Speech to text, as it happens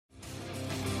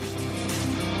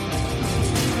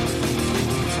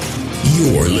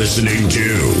You're listening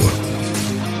to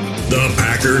the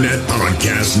Packernet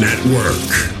Podcast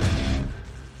Network.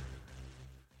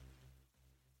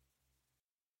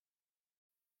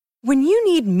 When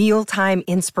you need mealtime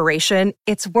inspiration,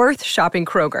 it's worth shopping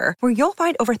Kroger, where you'll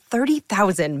find over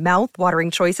 30,000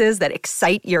 mouth-watering choices that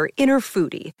excite your inner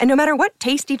foodie. And no matter what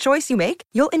tasty choice you make,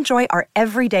 you'll enjoy our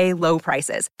everyday low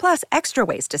prices, plus extra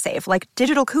ways to save, like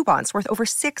digital coupons worth over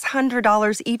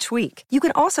 $600 each week. You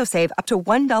can also save up to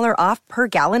 $1 off per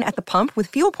gallon at the pump with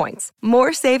fuel points.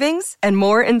 More savings and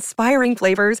more inspiring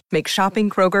flavors make shopping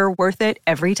Kroger worth it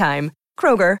every time.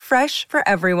 Kroger, fresh for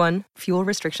everyone. Fuel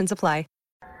restrictions apply.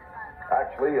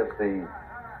 Actually, it's the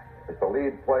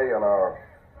lead play in our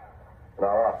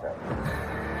offense.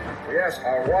 We ask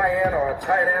our YN or a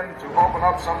tight end to open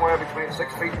up somewhere between 6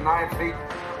 feet and 9 feet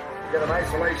to get an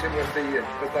isolation with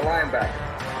the linebacker.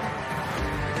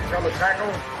 You tell the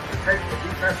tackle to take the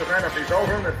defensive end if he's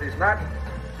over him. If he's not,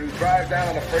 to drive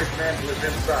down on the first man to his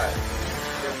inside.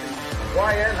 If the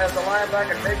YN has the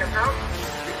linebacker taken out,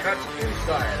 he cuts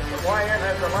inside. If the YN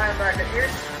has the linebacker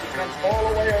in, he comes all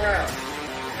the way around.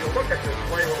 You look at this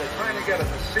play where we're trying to get a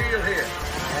seal here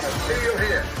and a seal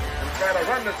here and try to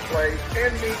run this play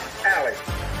in the alley.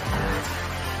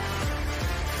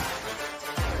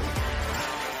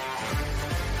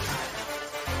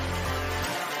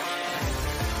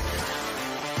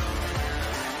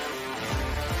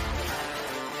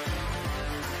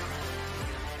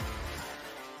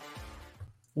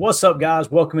 What's up,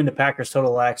 guys? Welcome into Packers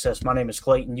Total Access. My name is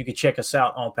Clayton. You can check us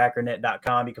out on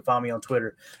Packernet.com. You can find me on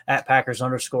Twitter at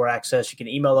Packers_access. You can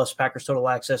email us,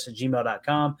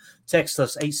 PackersTotalAccess@gmail.com. Text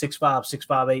us,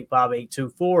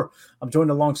 865-658-5824. I'm joined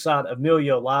alongside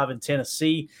Emilio live in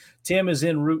Tennessee. Tim is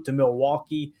en route to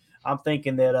Milwaukee. I'm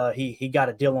thinking that he got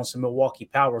a deal on some Milwaukee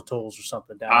power tools or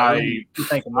something down there.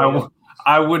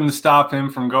 I wouldn't stop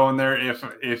him from going there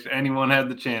if anyone had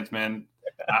the chance, man.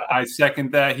 I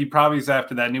second that. He probably is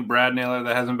after that new Brad Naylor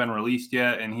that hasn't been released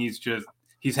yet, and he's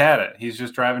had it. He's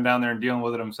just driving down there and dealing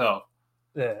with it himself.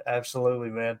 Yeah, absolutely,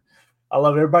 man. I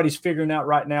love it. Everybody's figuring out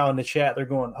right now in the chat. They're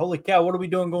going, holy cow, what are we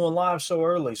doing going live so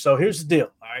early? So here's the deal.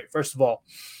 All right, first of all,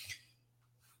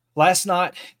 last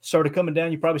night started coming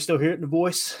down. You probably still hear it in the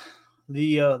voice.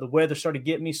 The weather started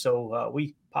getting me, so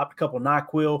we popped a couple of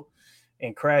NyQuil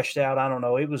and crashed out. I don't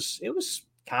know. It was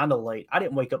kind of late. I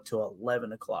didn't wake up till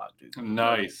 11 o'clock, dude.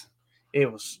 Nice.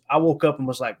 I woke up and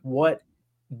was like, what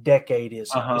decade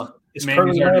is it? Is Maybe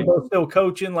Curly Lambeau still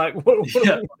coaching? Like, what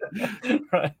yeah.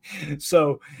 Right.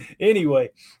 So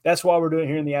anyway, that's why we're doing it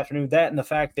here in the afternoon. That and the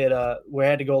fact that we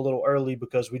had to go a little early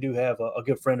because we do have a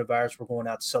good friend of ours. We're going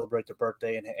out to celebrate their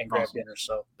birthday and grab dinner.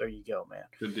 So there you go, man.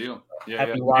 Good deal. Yeah,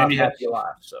 happy life.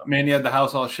 So Mandy had the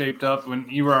house all shaped up when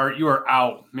you were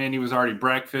out. Mandy was already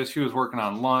breakfast. She was working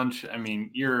on lunch. I mean,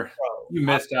 you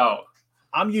missed out.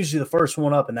 I'm usually the first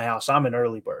one up in the house. I'm an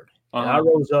early bird. And I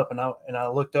rose up and I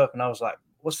looked up and I was like,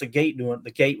 what's the gate doing? The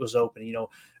gate was open. You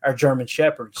know, our German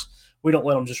Shepherds, we don't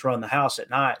let them just run the house at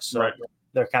night. So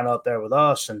they're kind of up there with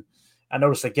us. And I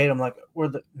noticed the gate. I'm like, I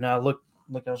was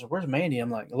like, where's Mandy? I'm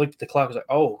like, I looked at the clock. I was like,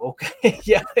 oh, okay.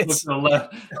 Yeah.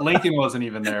 Lincoln wasn't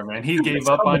even there, man. He gave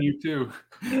up on you too.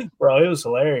 Bro, it was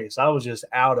hilarious. I was just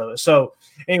out of it. So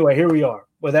anyway, here we are.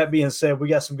 With that being said, we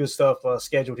got some good stuff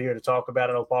scheduled here to talk about.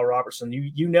 I know Paul Robertson,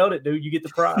 you nailed it, dude. You get the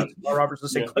prize. Paul Robertson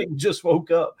said Clayton just woke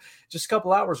up just a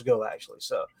couple hours ago, actually.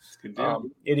 So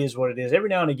it is what it is. Every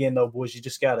now and again, though, boys, you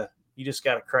just gotta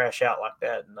crash out like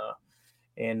that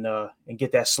and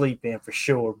get that sleep in for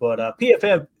sure. But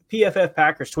PFF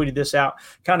Packers tweeted this out.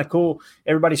 Kind of cool.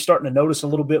 Everybody's starting to notice a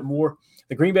little bit more.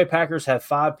 The Green Bay Packers have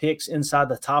 5 picks inside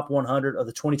the top 100 of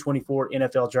the 2024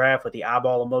 NFL Draft with the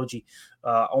eyeball emoji.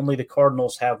 Only the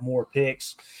Cardinals have more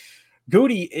picks.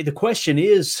 Goody, the question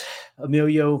is,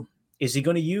 Emilio, is he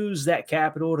going to use that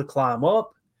capital to climb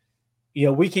up? You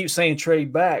know, we keep saying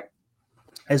trade back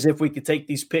as if we could take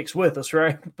these picks with us,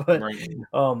 right? But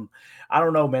I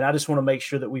don't know, man. I just want to make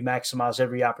sure that we maximize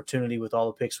every opportunity with all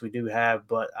the picks we do have.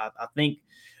 But I think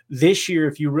this year,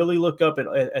 if you really look up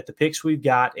at the picks we've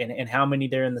got and how many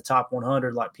they're in the top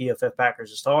 100, like PFF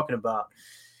Packers is talking about,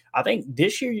 I think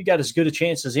this year you got as good a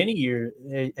chance as any year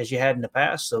as you had in the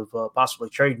past of possibly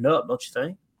trading up, don't you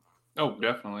think? Oh,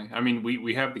 definitely. I mean,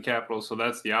 we have the capital, so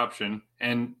that's the option.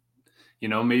 And, you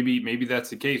know, maybe that's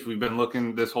the case. We've been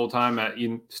looking this whole time at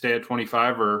stay at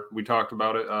 25, or we talked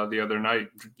about it the other night,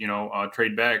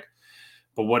 trade back.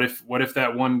 But what if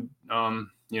that one,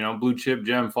 blue chip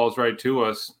gem falls right to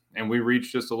us and we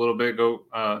reach just a little bit, go,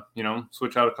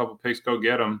 switch out a couple picks, go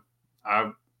get them.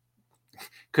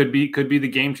 could be the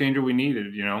game changer we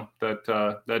needed,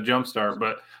 that jump start.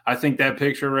 But I think that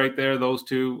picture right there, those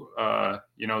two,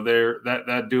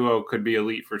 that duo could be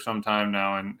elite for some time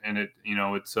now. And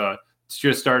it's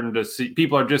just starting to see,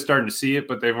 people are just starting to see it,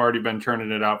 but they've already been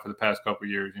churning it out for the past couple of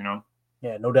years,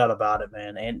 Yeah, no doubt about it,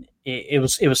 man. And it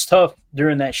was tough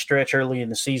during that stretch early in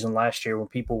the season last year when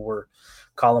people were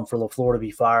calling for LaFleur to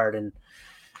be fired. And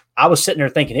I was sitting there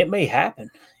thinking it may happen,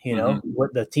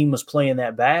 what the team was playing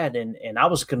that bad. And I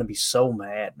was going to be so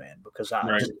mad, man, because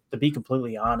just, to be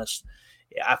completely honest,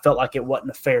 I felt like it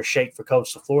wasn't a fair shake for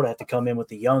Coach LaFleur to have to come in with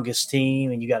the youngest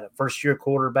team, and you got a first-year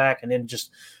quarterback, and then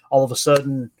just all of a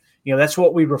sudden, that's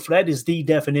what that is the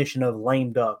definition of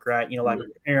lame duck, right? Like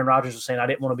Aaron Rodgers was saying, I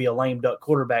didn't want to be a lame duck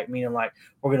quarterback, meaning like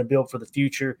we're going to build for the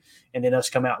future, and then us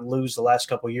come out and lose the last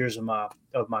couple of years of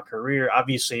my career.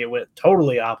 Obviously, it went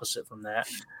totally opposite from that.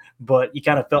 But you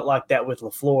kind of felt like that with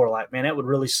LaFleur, like, man, that would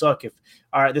really suck if,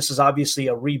 all right, this is obviously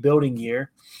a rebuilding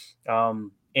year.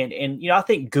 And I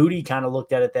think Goody kind of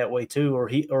looked at it that way too,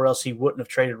 or else he wouldn't have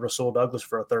traded Rasul Douglas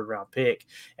for a third-round pick.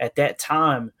 At that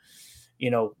time,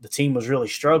 the team was really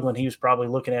struggling. He was probably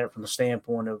looking at it from the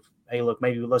standpoint of, hey, look,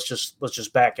 maybe let's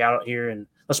just back out here and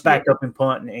let's back up and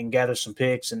punt and gather some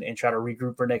picks and try to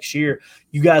regroup for next year.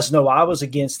 You guys know I was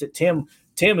against it. Tim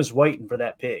is waiting for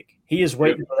that pick. He is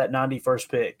waiting for that 91st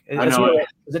pick.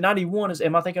 Is it 91?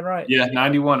 Am I thinking right? Yeah,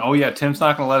 91. Oh, yeah, Tim's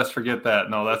not going to let us forget that.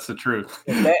 No, that's the truth.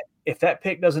 If that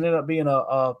pick doesn't end up being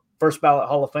a first ballot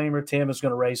Hall of Famer, Tim is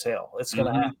going to raise hell. It's going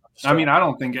to happen. So, I mean, I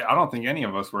don't think any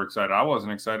of us were excited. I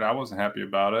wasn't excited. I wasn't happy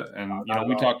about it. And,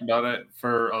 we talked about it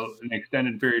for an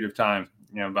extended period of time,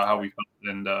 about how we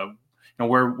felt and,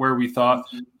 where we thought,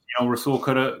 Rasul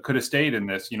could have stayed in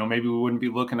this. Maybe we wouldn't be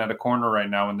looking at a corner right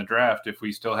now in the draft if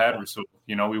we still had Rasul.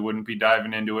 We wouldn't be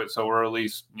diving into it so early.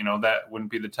 That wouldn't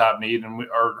be the top need, and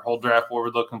our whole draft board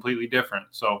would look completely different.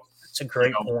 So it's a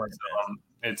great point.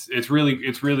 It's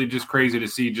really just crazy to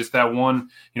see just that one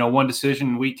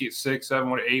decision week 6,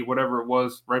 7, 8, whatever it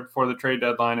was, right before the trade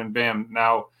deadline, and bam,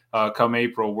 now come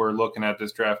April, we're looking at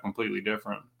this draft completely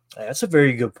different. That's a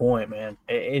very good point, man.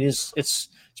 It's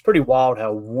pretty wild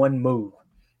how one move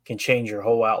can change your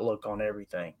whole outlook on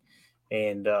everything.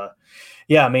 And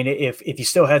I mean, if you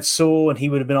still had Sewell and he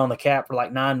would have been on the cap for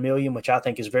like $9 million, which I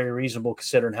think is very reasonable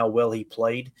considering how well he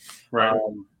played. Right.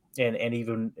 And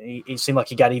even it seemed like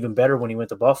he got even better when he went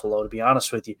to Buffalo, to be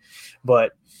honest with you.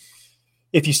 But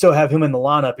if you still have him in the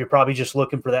lineup, you're probably just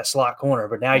looking for that slot corner.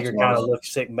 But now you're kind of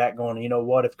sitting back going,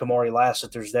 what if Kamari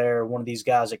Lassiter's there, one of these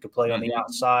guys that could play on the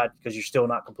outside, because you're still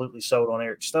not completely sold on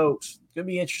Eric Stokes. It's going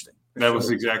to be interesting. That was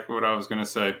exactly what I was going to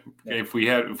say. Yeah. If we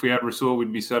had Rasul,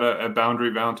 we'd be set at boundary.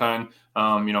 Valentine,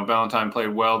 Valentine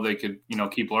played well. They could,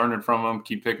 keep learning from him,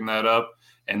 keep picking that up.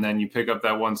 And then you pick up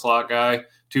that one slot guy,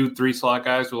 2, 3 slot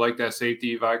guys who like that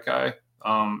safety vac guy,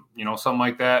 something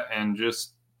like that, and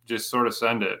just sort of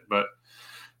send it. But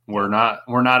we're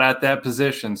not at that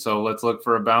position. So let's look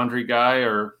for a boundary guy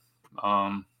or,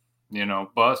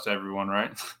 bust everyone,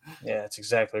 right? Yeah, that's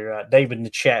exactly right. David in the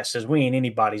chat says, we ain't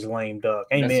anybody's lame duck.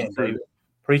 Amen, David.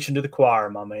 Preaching to the choir,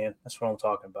 my man. That's what I'm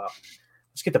talking about.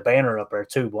 Let's get the banner up there,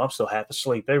 too. Well, I'm still half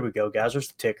asleep. There we go, guys. There's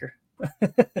the ticker.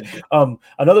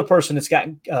 Another person that's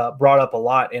gotten brought up a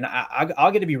lot, and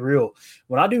I'll get to be real.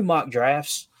 When I do mock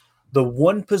drafts, the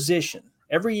one position,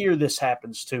 every year this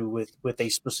happens, too, with a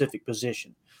specific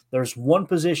position. There's one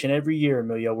position every year,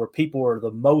 Emilio, where people are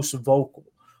the most vocal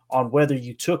on whether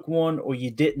you took one or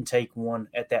you didn't take one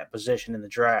at that position in the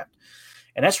draft.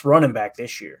 And that's running back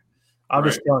this year. I'm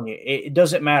just telling you, it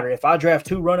doesn't matter. If I draft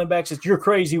 2 running backs, you're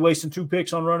crazy wasting 2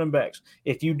 picks on running backs.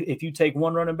 If you take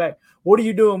 1 running back, what are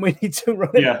you doing when you need 2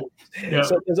 running backs? Yeah.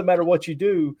 So it doesn't matter what you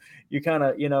do. You kind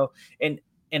of,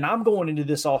 and I'm going into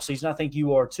this offseason, I think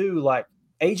you are too, like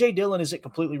A.J. Dillon isn't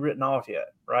completely written off yet,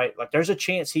 right? Like there's a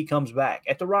chance he comes back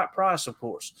at the right price, of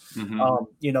course.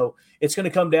 Mm-hmm. It's going to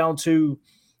come down to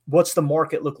what's the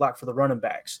market look like for the running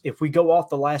backs. If we go off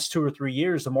the last 2 or 3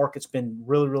 years, the market's been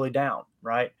really, really down,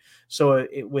 right? So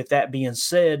with that being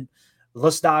said,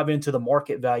 let's dive into the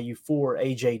market value for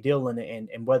A.J. Dillon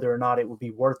and whether or not it would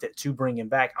be worth it to bring him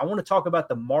back. I want to talk about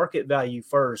the market value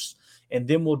first, and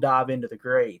then we'll dive into the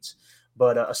grades.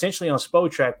 But essentially on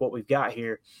Spotrac, what we've got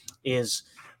here is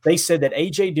they said that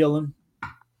A.J. Dillon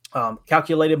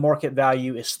calculated market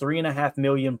value is $3.5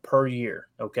 million per year.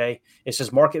 Okay. It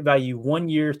says market value 1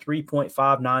 year,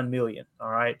 $3.59 million.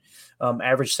 All right.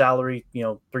 Average salary,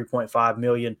 $3.5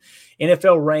 million.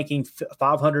 NFL ranking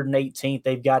 518th.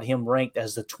 They've got him ranked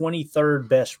as the 23rd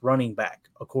best running back,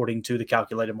 according to the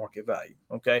calculated market value.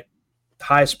 Okay.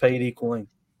 Highest paid equaling,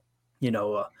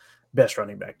 best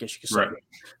running back, I guess you could say. Right.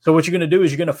 So what you're going to do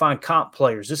is you're going to find comp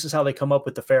players. This is how they come up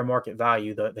with the fair market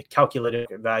value, the calculated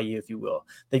value, if you will.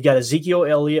 They've got Ezekiel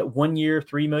Elliott, 1 year,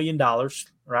 $3 million,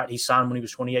 right? He signed when he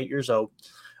was 28 years old.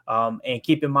 And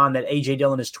keep in mind that A.J.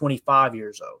 Dillon is 25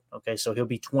 years old. Okay, so he'll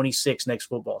be 26 next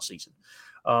football season.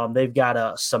 They've got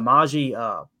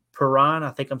Samaje Perine.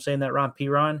 I think I'm saying that right,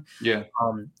 Perine. Yeah.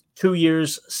 2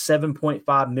 years,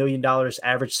 $7.5 million.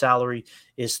 Average salary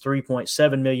is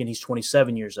 $3.7 million. He's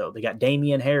 27 years old. They got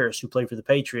Damian Harris, who played for the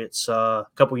Patriots a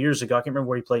couple years ago. I can't remember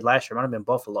where he played last year. It might have been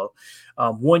Buffalo.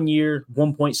 1 year,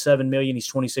 $1.7 million. He's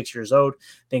 26 years old.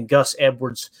 Then Gus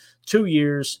Edwards, 2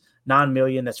 years, $9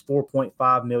 million. That's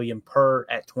 $4.5 million per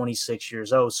at 26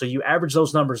 years old. So you average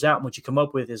those numbers out, and what you come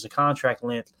up with is a contract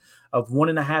length of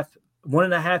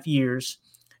 1.5 years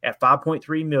at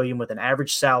 $5.3 million with an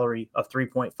average salary of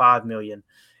 $3.5 million.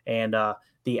 And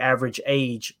the average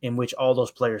age in which all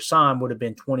those players signed would have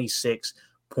been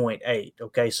 26.8.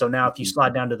 Okay, so now if you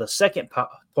slide down to the second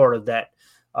part of that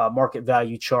market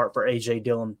value chart for A.J.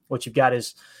 Dillon, what you've got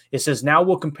is it says now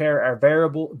we'll compare our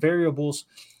variables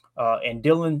and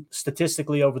Dillon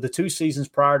statistically over the 2 seasons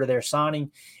prior to their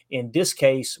signing. In this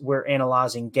case, we're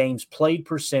analyzing games played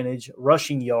percentage,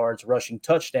 rushing yards, rushing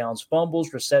touchdowns,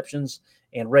 fumbles, receptions,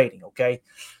 and rating. Okay.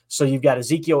 So you've got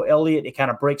Ezekiel Elliott. It kind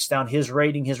of breaks down his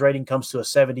rating. His rating comes to a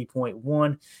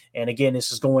 70.1. And again,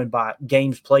 this is going by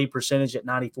games played percentage at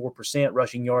 94%,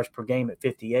 rushing yards per game at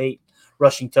 58,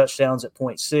 rushing touchdowns at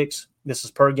 0.6. This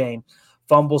is per game.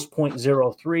 Fumbles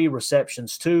 0.03,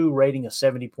 receptions 2, rating of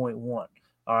 70.1. All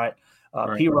right.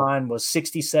 Perine was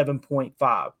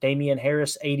 67.5. Damian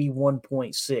Harris,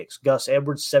 81.6. Gus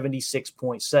Edwards,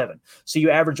 76.7. So you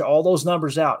average all those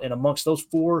numbers out, and amongst those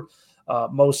 4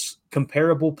 most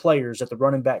comparable players at the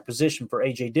running back position for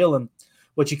A.J. Dillon,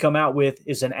 what you come out with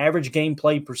is an average game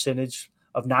play percentage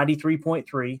of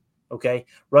 93.3. Okay.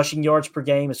 Rushing yards per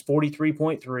game is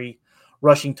 43.3.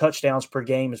 Rushing touchdowns per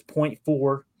game is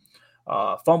 0.4.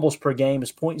 Fumbles per game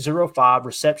is 0.05,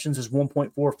 receptions is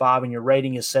 1.45, and your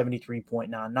rating is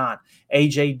 73.99.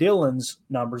 A.J. Dillon's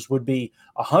numbers would be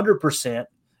 100%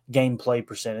 game play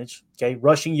percentage. Okay,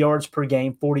 rushing yards per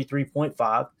game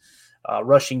 43.5,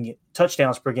 rushing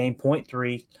touchdowns per game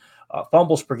 0.3,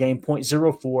 fumbles per game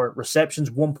 0.04, receptions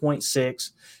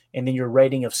 1.6, and then your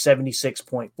rating of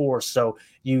 76.4. So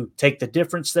you take the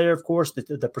difference there. Of course,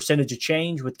 the percentage of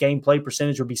change with game play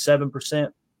percentage would be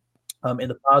 7%. In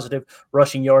the positive,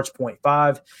 rushing yards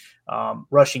 0.5,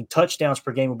 rushing touchdowns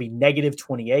per game will be negative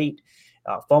 28,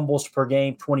 fumbles per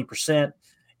game 20%,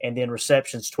 and then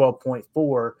receptions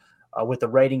 12.4 with a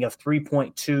rating of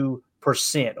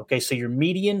 3.2%. Okay, so your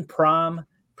median prime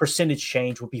percentage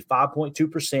change will be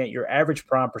 5.2%. Your average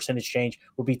prime percentage change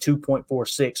will be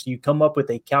 2.46. You come up with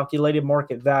a calculated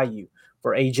market value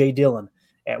for A.J. Dillon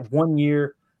at 1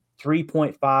 year,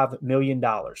 $3.5 million.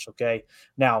 Okay,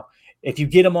 now if you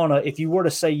get him if you were to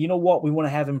say, you know what, we want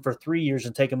to have him for 3 years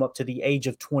and take him up to the age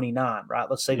of 29, right?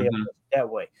 Let's say they have it that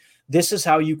way. This is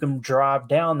how you can drive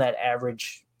down that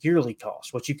average yearly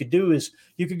cost. What you could do is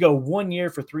you could go 1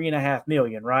 year for $3.5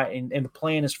 million, right? And the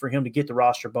plan is for him to get the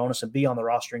roster bonus and be on the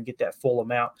roster and get that full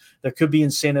amount. There could be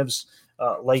incentives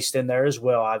laced in there as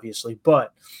well, obviously.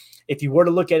 But if you were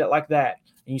to look at it like that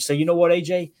and you say, you know what,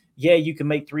 AJ, yeah, you can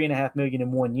make $3.5 million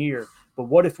in 1 year. But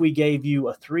what if we gave you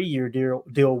a 3-year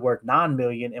deal worth $9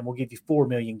 million and we'll give you $4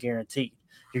 million guaranteed?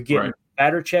 You're getting a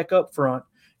fatter check up front.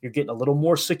 You're getting a little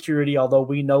more security, although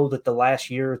we know that the last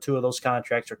year or 2 of those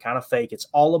contracts are kind of fake. It's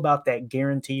all about that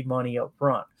guaranteed money up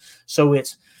front. So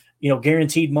it's,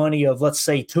 guaranteed money of, let's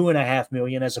say, $2.5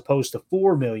 million as opposed to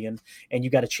 $4 million, and you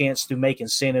got a chance to make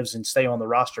incentives and stay on the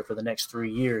roster for the next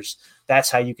 3 years. That's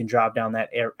how you can drive down that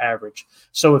average.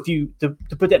 So if you, to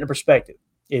put that in perspective,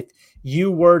 if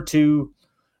you were to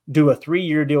do a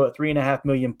 3-year deal at $3.5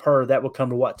 million per, that would come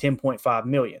to what, $10.5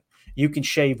 million. You can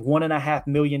shave $1.5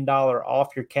 million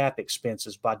off your cap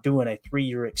expenses by doing a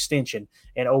 3-year extension.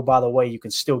 And oh, by the way, you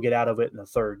can still get out of it in the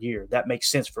 3rd year. That makes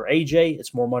sense for AJ.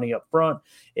 It's more money up front,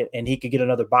 and he could get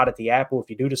another bite at the apple if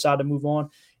you do decide to move on.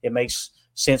 It makes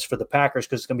sense for the Packers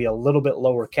because it's going to be a little bit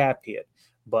lower cap hit.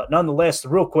 But nonetheless, the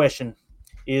real question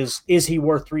is he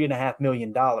worth $3.5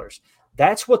 million?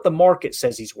 That's what the market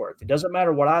says he's worth. It doesn't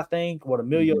matter what I think, what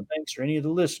Emilio thinks, or any of the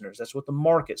listeners. That's what the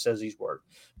market says he's worth.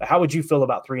 But how would you feel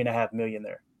about $3.5 million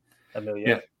there, Emilio?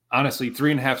 Yeah, honestly,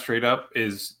 3.5 straight up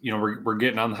is, we're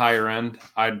getting on the higher end.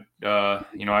 I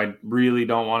really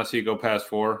don't want to see it go past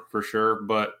 4 for sure.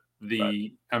 But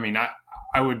I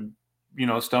would,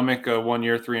 stomach a 1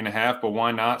 year, 3.5, but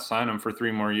why not sign him for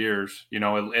 3 more years?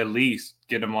 At least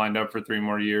get him lined up for 3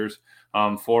 more years.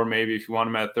 4 maybe if you want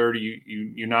him at 30,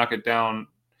 you knock it down.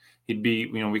 He'd be,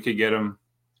 we could get him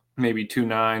maybe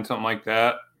 2.9, something like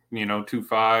that.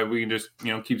 2.5. We can just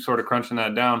keep sort of crunching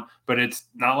that down. But it's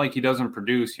not like he doesn't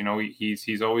produce.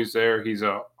 He's always there. He's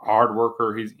a hard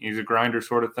worker. He's a grinder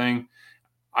sort of thing.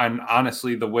 And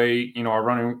honestly, the way our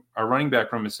running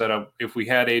back room is set up, if we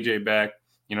had AJ back,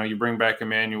 you bring back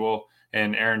Emmanuel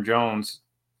and Aaron Jones.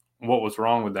 What was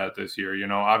wrong with that this year?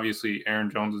 Obviously Aaron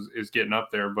Jones is getting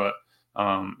up there, but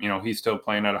he's still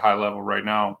playing at a high level right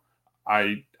now.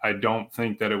 I don't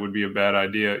think that it would be a bad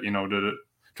idea, to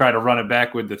try to run it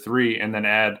back with the 3 and then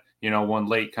add, one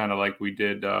late, kind of like we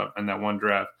did in that one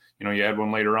draft. You add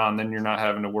one later on, then you're not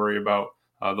having to worry about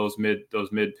those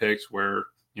mid picks where,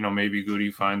 maybe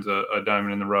Goody finds a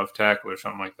diamond in the rough tackle or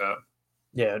something like that.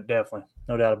 Yeah, definitely.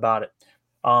 No doubt about it.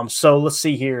 So let's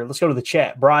see here. Let's go to the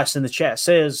chat. Bryce in the chat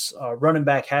says running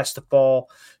back has to fall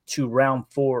to round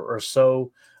 4 or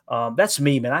so. That's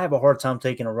me, man. I have a hard time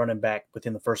taking a running back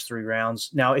within the first 3 rounds.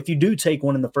 Now, if you do take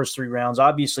one in the first 3 rounds,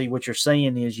 obviously what you're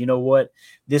saying is, you know what,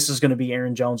 this is going to be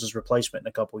Aaron Jones's replacement in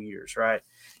a couple of years, right?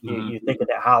 Mm-hmm. You think of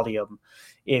that highly of him.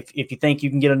 If you think you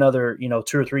can get another,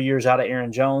 2 or 3 years out of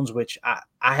Aaron Jones, which I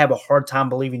have a hard time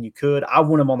believing you could. I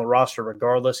want him on the roster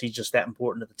regardless. He's just that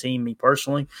important to the team, me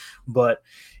personally. But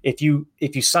if you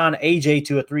sign AJ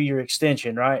to a 3-year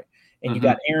extension, right, and you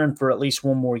got Aaron for at least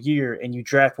one more year, and you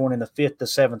draft one in the 5th to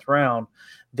 7th round,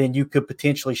 then you could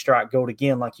potentially strike gold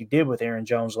again like you did with Aaron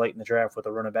Jones late in the draft with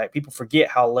a running back. People forget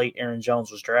how late Aaron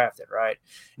Jones was drafted, right?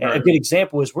 And a good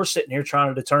example is we're sitting here trying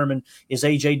to determine, is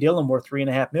A.J. Dillon worth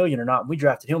 $3.5 million or not? And we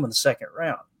drafted him in the 2nd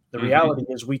round. The reality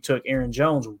is we took Aaron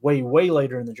Jones way, way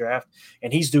later in the draft,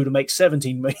 and he's due to make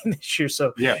 $17 million this year.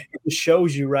 So it just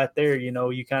shows you right there,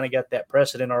 you kind of got that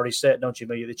precedent already set, don't you,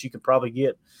 Amelia, that you could probably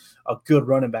get a good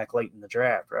running back late in the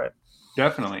draft, right?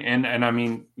 Definitely. And I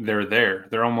mean, they're there.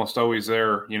 They're almost always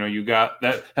there. You got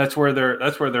that. That's where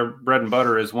their bread and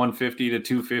butter is, 150 to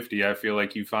 250. I feel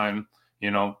like you find,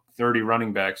 30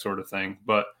 running back sort of thing.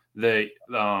 But they,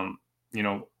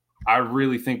 I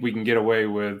really think we can get away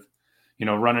with,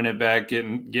 running it back,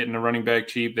 getting a running back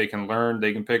cheap. They can learn,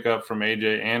 they can pick up from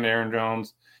AJ and Aaron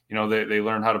Jones. They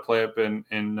learn how to play up in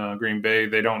Green Bay.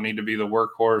 They don't need to be the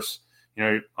workhorse,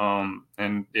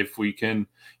 and if we can,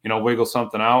 wiggle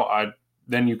something out,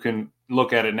 then you can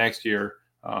look at it next year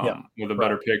with a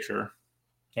better picture.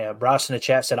 Yeah, Bryce in the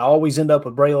chat said, I always end up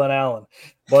with Braylon Allen.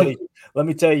 Buddy, let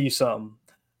me tell you something.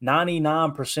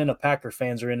 99% of Packer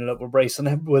fans are ended up with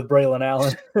Braylon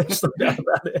Allen. There's no doubt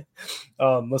about it.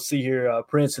 Let's see here.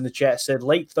 Prince in the chat said,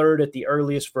 late 3rd at the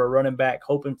earliest for a running back,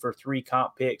 hoping for 3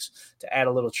 comp picks to add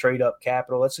a little trade-up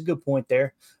capital. That's a good point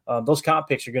there. Those comp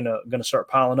picks are gonna start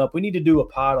piling up. We need to do a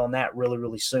pod on that really,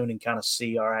 really soon and kind of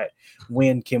see, all right,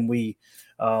 when can we,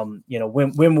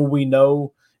 when will we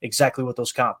know exactly what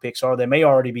those comp picks are? They may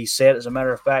already be set, as a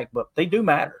matter of fact, but they do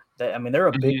matter. They're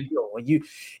a big deal. When you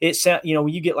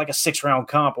get like a 6th-round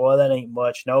comp, well, that ain't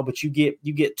much, no. But you get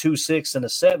 2 6th and a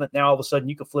 7th. Now all of a sudden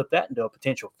you can flip that into a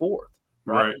potential 4th.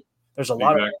 Right. There's a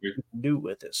lot of things you can do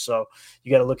with this. So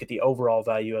you got to look at the overall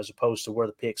value as opposed to where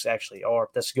the picks actually are.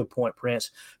 That's a good point, Prince.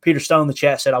 Peter Stone in the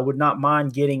chat said, I would not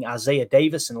mind getting Isaiah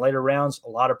Davis in later rounds. A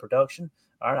lot of production.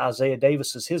 All right, Isaiah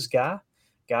Davis is his guy.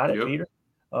 Got it, Peter.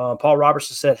 Paul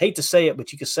Robertson said, hate to say it,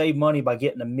 but you could save money by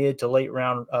getting a mid to late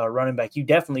round running back. You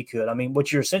definitely could. I mean, what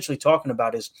you're essentially talking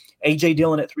about is A.J.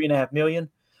 Dillon at $3.5 million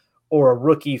or a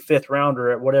rookie 5th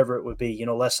rounder at whatever it would be,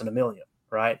 less than $1 million,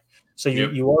 right? So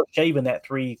you are shaving that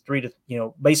three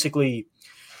to, basically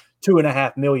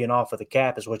 $2.5 million off of the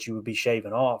cap is what you would be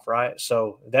shaving off, right?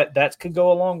 So that could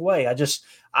go a long way.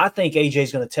 I think AJ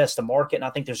is going to test the market, and I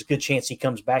think there's a good chance he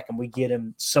comes back and we get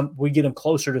him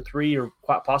closer to 3 or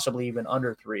quite possibly even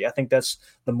under 3. I think that's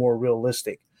the more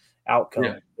realistic outcome.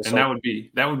 Yeah. And that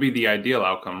would be the ideal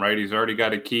outcome, right? He's already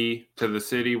got a key to the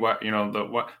city. Why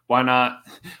not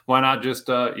just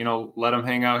let him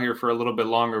hang out here for a little bit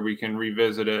longer? We can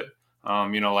revisit it,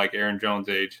 like Aaron Jones'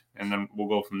 age, and then we'll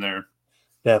go from there.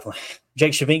 Definitely.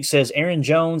 Jake Shavink says Aaron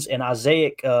Jones and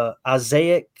Isaac, how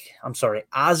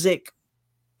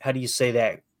do you say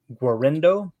that?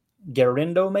 Garindo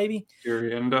maybe?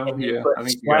 Garindo, yeah. I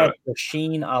think you got it.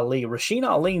 Rasheen Ali. Rasheen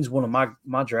Ali's one of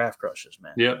my draft crushes,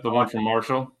 man. Yeah, the one from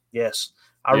Marshall. Yes.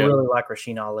 I really like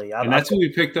Rasheen Ali. And that's who we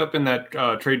picked up in that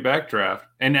trade back draft.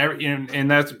 And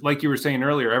that's like you were saying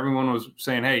earlier, everyone was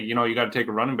saying, hey, you got to take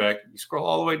a running back. You scroll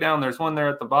all the way down, there's one there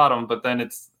at the bottom, but then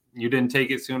you didn't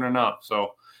take it soon enough.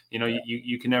 So,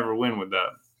 you can never win with that.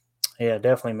 Yeah,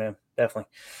 definitely, man.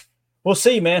 Definitely. We'll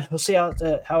see, man. We'll see how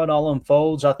it all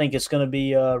unfolds. I think it's going to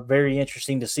be very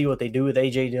interesting to see what they do with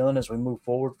A.J. Dillon as we move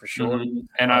forward for sure. Mm-hmm.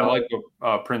 And I like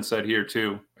what Prince said here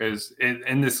too,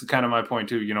 and this is kind of my point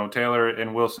too. Taylor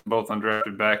and Wilson both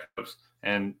undrafted backups.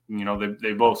 and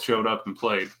they both showed up and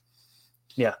played.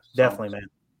 Yeah, definitely, man.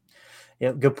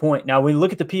 Yeah, good point. Now we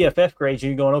look at the PFF grades, and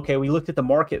you're going, okay, we looked at the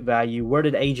market value. Where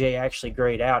did AJ actually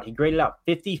grade out? He graded out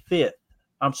 35th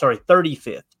on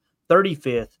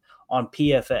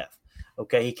PFF.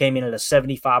 Okay, he came in at a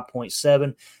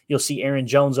 75.7. You'll see Aaron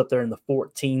Jones up there in the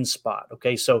 14 spot.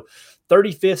 Okay, so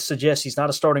 35th suggests he's not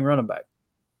a starting running back.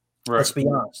 Right. Let's be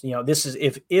honest. This is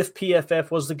if PFF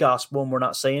was the gospel, and we're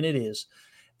not saying it is,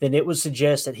 then it would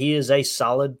suggest that he is a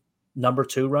solid number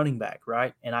 2 running back,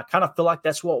 right? And I kind of feel like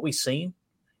that's what we've seen.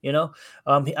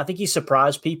 I think he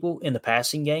surprised people in the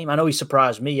passing game. I know he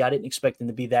surprised me. I didn't expect him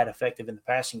to be that effective in the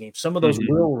passing game. Some of those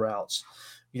wheel routes,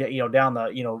 down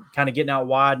the, kind of getting out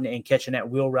wide and catching that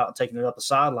wheel route and taking it up the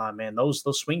sideline, man, those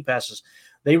swing passes,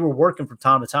 they were working from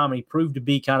time to time, and he proved to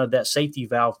be kind of that safety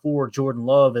valve for Jordan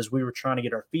Love as we were trying to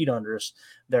get our feet under us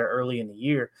there early in the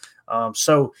year.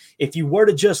 So if you were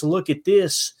to just look at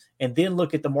this and then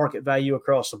look at the market value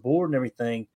across the board and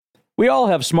everything. We all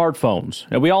have smartphones,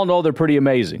 and we all know they're pretty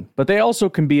amazing, but they also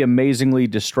can be amazingly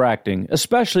distracting,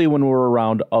 especially when we're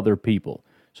around other people.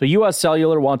 So US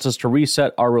Cellular wants us to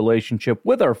reset our relationship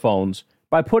with our phones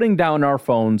by putting down our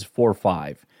phones for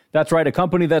 $5. That's right, a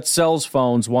company that sells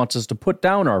phones wants us to put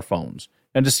down our phones.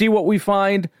 And to see what we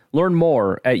find, learn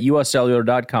more at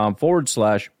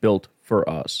uscellular.com/built for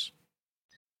us.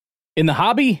 In the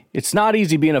hobby, it's not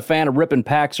easy being a fan of ripping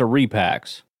packs or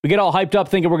repacks. We get all hyped up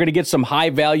thinking we're going to get some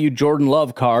high-value Jordan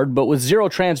Love card, but with zero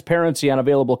transparency on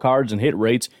available cards and hit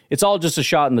rates, it's all just a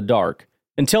shot in the dark.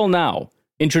 Until now,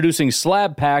 introducing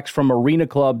slab packs from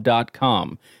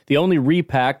arenaclub.com, the only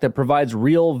repack that provides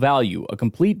real value, a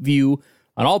complete view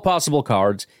on all possible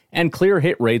cards, and clear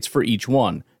hit rates for each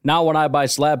one. Now when I buy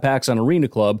slab packs on Arena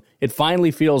Club, it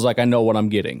finally feels like I know what I'm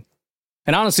getting.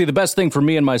 And honestly, the best thing for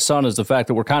me and my son is the fact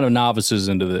that we're kind of novices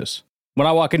into this. When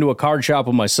I walk into a card shop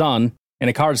with my son, and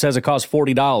a card says it costs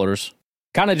 $40,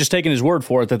 kind of just taking his word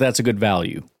for it that that's a good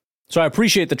value. So I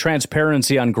appreciate the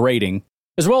transparency on grading,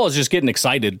 as well as just getting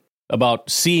excited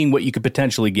about seeing what you could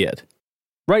potentially get.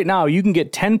 Right now, you can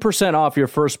get 10% off your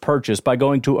first purchase by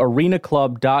going to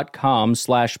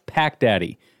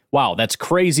arenaclub.com/packdaddy. Wow, that's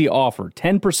crazy offer.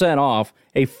 10% off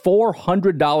a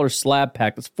 $400 slab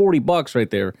pack. That's $40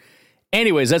 right there.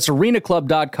 Anyways, that's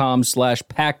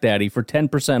arenaclub.com/packdaddy for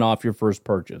 10% off your first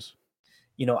purchase.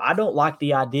 I don't like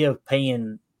the idea of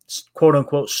paying quote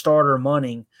unquote starter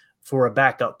money for a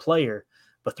backup player,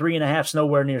 but 3.5 is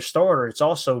nowhere near starter. It's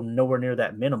also nowhere near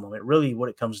that minimum. It really, what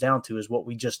it comes down to is what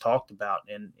we just talked about.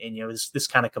 And this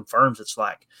kind of confirms it's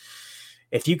like,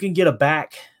 if you can get a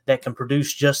back that can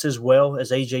produce just as well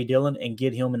as AJ Dillon and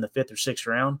get him in the 5th or 6th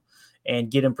round and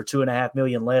get him for $2.5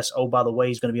 million less. Oh, by the way,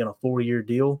 he's going to be on a 4-year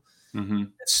deal. Mm-hmm.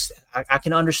 I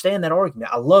can understand that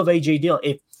argument. I love AJ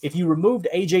Dillon. If you removed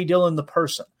AJ Dillon, the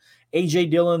person,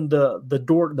 AJ Dillon,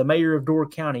 the mayor of Door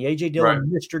County, AJ Dillon, right,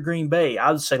 Mr. Green Bay,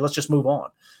 I would say let's just move on.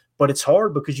 But it's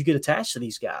hard because you get attached to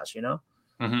these guys,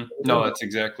 Mm-hmm. No, that's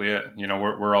exactly it.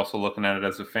 We're also looking at it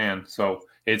as a fan, so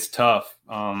it's tough.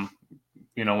 When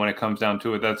it comes down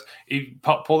to it,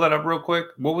 pull that up real quick.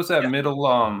 What was that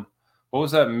middle?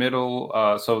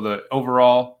 So the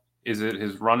overall. Is it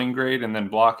his running grade and then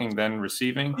blocking, then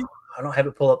receiving? I don't have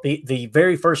it pull up. The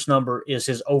very first number is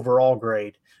his overall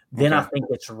grade. Then I think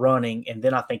it's running, and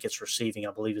then I think it's receiving,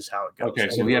 I believe is how it goes. Okay,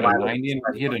 so he had a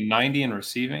 90 in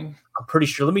receiving? I'm pretty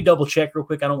sure. Let me double check real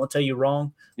quick. I don't want to tell you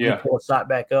wrong. Yeah. Pull the site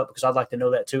back up because I'd like to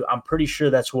know that too. I'm pretty sure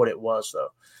that's what it was, though.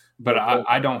 But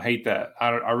I don't hate that.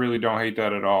 I really don't hate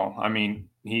that at all. I mean,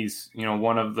 he's,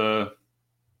 one of the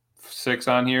 6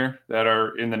 on here that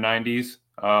are in the 90s.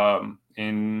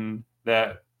 In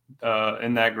that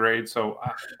grade, so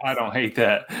I don't hate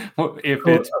that. If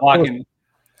it's blocking,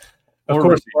 of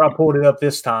course, where I pulled it up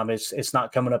this time, it's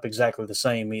not coming up exactly the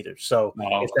same either. So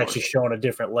it's actually showing a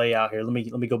different layout here. Let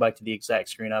me go back to the exact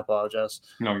screen. I apologize.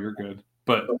 No, you're good.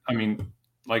 But I mean,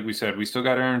 like we said, we still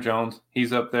got Aaron Jones.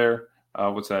 He's up there.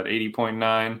 What's that?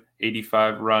 80.9,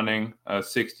 85 running,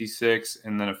 66,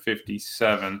 and then a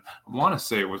 57. I want to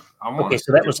say it was. Okay,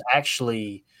 so that was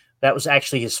actually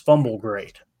his fumble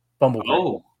grade.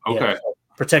 Oh, okay. Yeah, so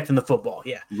protecting the football.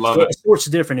 Yeah. Love it. It's sorts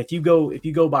of different. If you go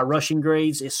by rushing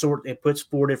grades, it puts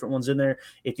 4 different ones in there.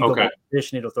 If you go by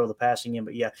position, it'll throw the passing in.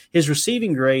 But yeah, his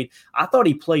receiving grade, I thought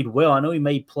he played well. I know he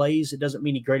made plays. It doesn't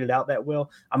mean he graded out that well.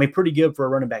 I mean, pretty good for a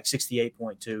running back,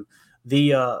 68.2.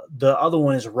 The other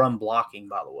one is run blocking,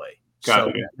 by the way.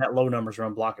 So that low number is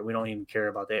run blocking. We don't even care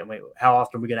about that. How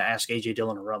often are we going to ask AJ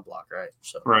Dillon to run block, right?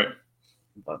 So right.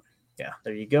 But yeah,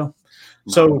 there you go.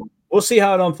 So we'll see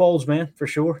how it unfolds, man, for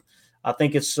sure. I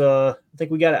think it's I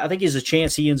think he's a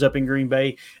chance he ends up in Green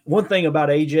Bay. One thing about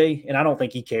AJ, and I don't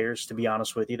think he cares, to be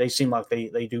honest with you. They seem like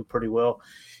they do pretty well.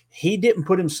 He didn't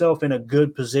put himself in a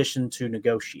good position to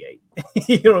negotiate.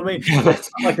 You know what I mean? It's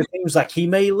not like it seems like he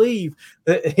may leave.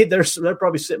 They're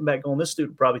probably sitting back going, this dude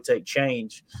would probably take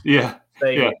change. Yeah.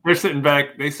 They're sitting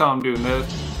back. They saw him doing this.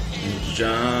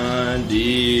 John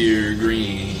Deere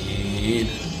Green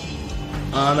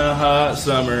on a hot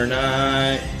summer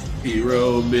night. He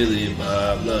rode Billy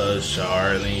Bob loves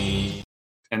Charlene.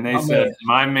 And they said,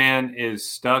 my man is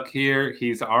stuck here.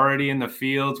 He's already in the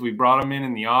fields. We brought him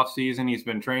in the off season. He's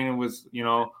been training with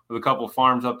a couple of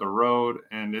farms up the road,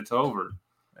 and it's over.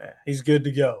 Yeah, he's good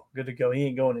to go. Good to go. He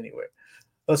ain't going anywhere.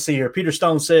 Let's see here. Peter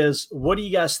Stone says, what do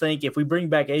you guys think if we bring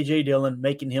back A.J. Dillon,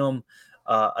 making him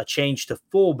a change to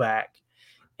fullback,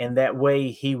 and that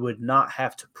way he would not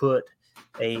have to put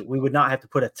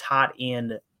a tight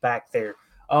end back there?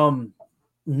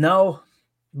 No,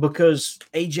 because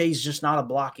AJ's just not a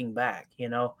blocking back,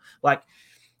 like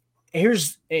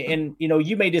here's, and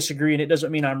you may disagree and it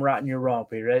doesn't mean I'm right and you're wrong,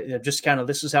 Peter. Just kind of,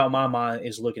 this is how my mind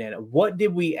is looking at it. What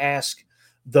did we ask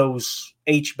those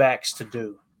H-backs to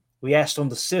do? We asked them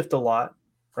to sift a lot,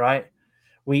 right?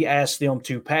 We asked them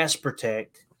to pass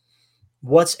protect.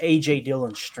 What's AJ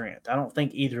Dillon's strength? I don't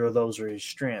think either of those are his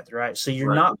strength, right? So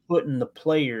you're not putting the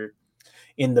player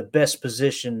in the best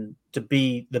position to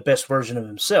be the best version of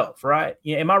himself, right?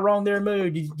 Yeah, am I wrong there, Moo?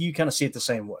 Do you kind of see it the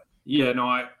same way? Yeah,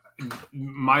 no,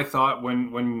 my thought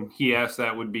when he asked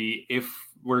that would be, if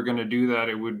we're going to do that,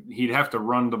 he'd have to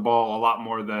run the ball a lot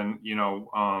more than,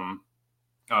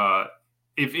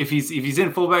 if he's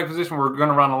in fullback position, we're going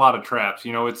to run a lot of traps.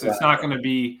 It's not going to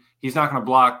be, he's not going to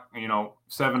block,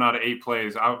 7 out of 8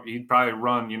 plays. He'd probably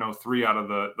run, 3 out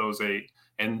of those 8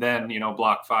 and then,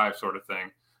 block 5 sort of thing.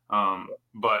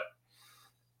 But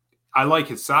I like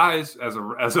his size as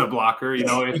a blocker. He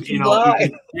can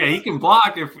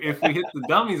block if we hit the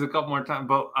dummies a couple more times.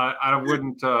 But I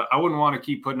wouldn't want to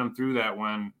keep putting him through that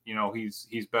when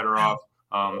he's better off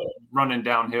running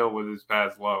downhill with his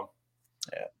pads low.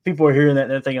 Yeah, people are hearing that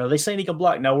and they're thinking, are they saying he can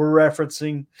block? Now we're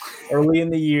referencing early in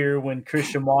the year when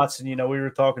Christian Watson. We were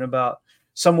talking about.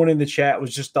 Someone in the chat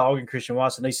was just dogging Christian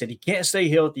Watson. They said he can't stay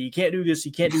healthy. He can't do this.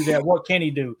 He can't do that. What can he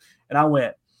do? And I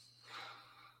went.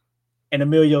 And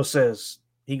Emilio says,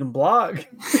 he can block.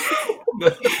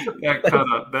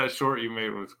 that short you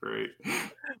made was great.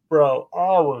 Bro,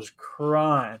 I was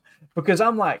crying because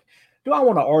I'm like, do I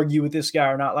want to argue with this guy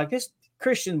or not? Like, this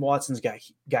Christian Watson's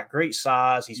got great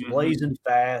size. He's blazing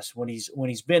fast. When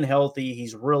he's been healthy,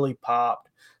 he's really popped,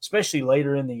 especially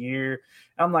later in the year.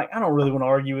 I'm like, I don't really want to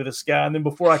argue with this guy. And then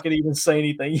before I could even say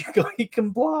anything, you go, he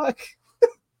can block.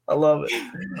 I love it.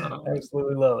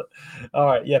 Absolutely love it. All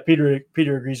right. Yeah, Peter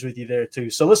agrees with you there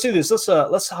too. So let's do this.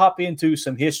 Let's hop into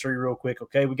some history real quick.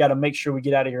 Okay. We got to make sure we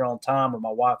get out of here on time or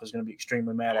my wife is going to be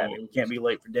extremely mad at me. We can't be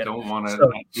late for dinner.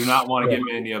 Do not want to get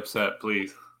Mandy upset,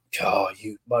 please. Oh,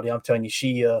 you buddy, I'm telling you,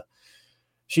 she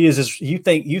is this, you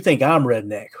think I'm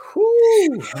redneck.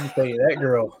 Whoo, let me tell you, that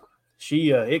girl,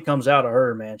 it comes out of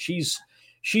her, man. She's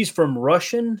from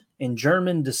Russian and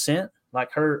German descent.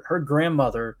 Like her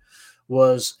grandmother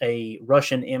was a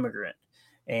Russian immigrant,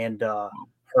 and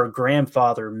her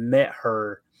grandfather met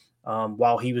her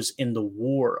while he was in the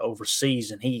war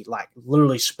overseas, and he like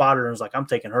literally spotted her and was like, I'm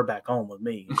taking her back home with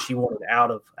me. And she wanted out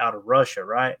of Russia,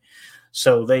 right?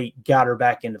 So they got her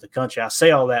back into the country. I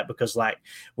say all that because like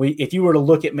if you were to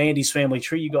look at Mandy's family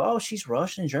tree, you go, oh, she's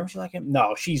Russian, German, she's like him.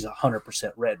 No, she's 100%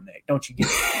 redneck. Don't you get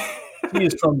it? She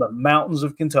is from the mountains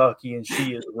of Kentucky, and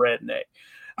she is redneck.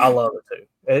 I love her too.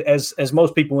 As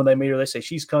most people, when they meet her, they say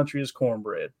she's country as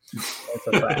cornbread. That's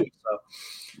a fact. So,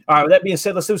 all right. With that being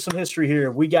said, let's do some history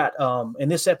here. We got in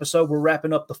this episode, we're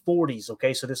wrapping up the 40s.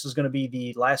 Okay, so this is going to be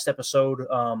the last episode.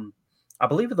 I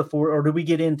believe of the 40s, or do we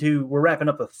get into? We're wrapping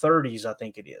up the 30s. I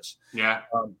think it is. Yeah.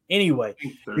 Anyway,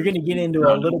 you're going to get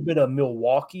into a little bit of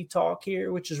Milwaukee talk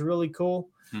here, which is really cool.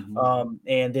 Mm-hmm.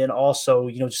 And then also,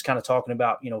 just kind of talking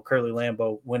about, Curly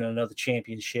Lambeau winning another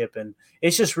championship. And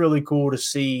it's just really cool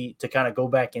to kind of go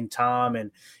back in time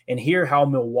and hear how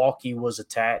Milwaukee was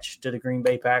attached to the Green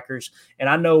Bay Packers. And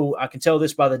I know I can tell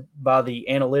this by the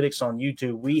analytics on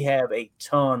YouTube. We have a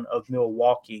ton of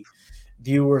Milwaukee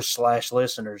viewers /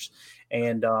 listeners.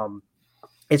 And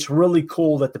it's really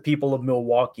cool that the people of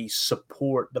Milwaukee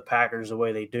support the Packers the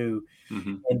way they do.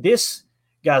 Mm-hmm. And this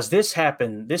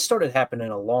started happening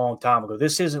a long time ago.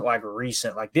 This isn't like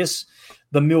recent. Like this,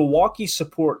 the Milwaukee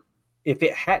support, if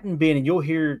it hadn't been, and you'll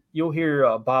hear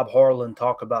Bob Harlan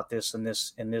talk about this in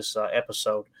this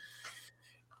episode.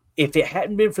 if it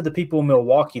hadn't been for the people in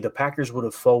Milwaukee, the Packers would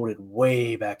have folded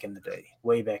way back in the day.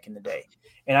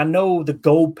 And I know the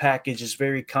gold package is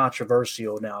very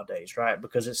controversial nowadays, right?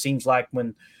 Because it seems like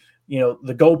when,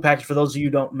 the gold package, for those of you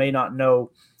who may not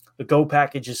know, the gold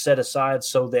package is set aside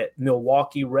so that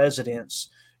Milwaukee residents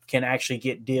can actually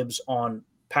get dibs on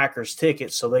Packers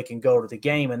tickets so they can go to the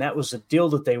game. And that was a deal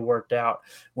that they worked out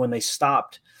when they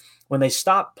stopped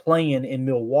playing in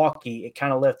Milwaukee. It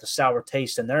kind of left a sour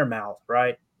taste in their mouth,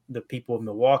 right? The people of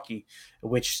Milwaukee,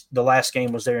 which the last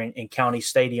game was there in County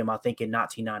Stadium, I think in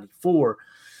 1994.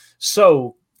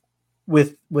 So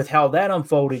with how that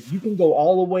unfolded, you can go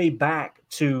all the way back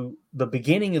to the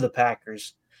beginning of the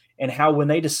Packers and how when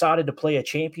they decided to play a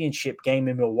championship game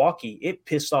in Milwaukee, it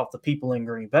pissed off the people in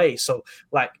Green Bay. So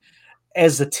like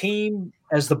as the team,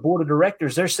 as the board of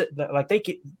directors, they're like they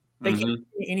can't do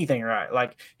anything right.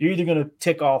 Like you're either going to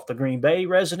tick off the Green Bay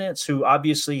residents who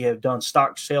obviously have done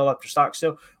stock sale after stock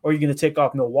sale, or you're going to tick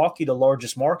off Milwaukee, the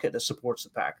largest market that supports the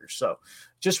Packers. So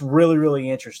just really, really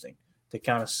interesting to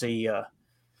kind of see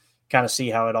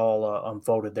how it all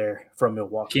unfolded there from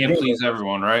Milwaukee. Can't please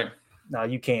everyone, right? No,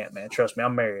 you can't, man. Trust me,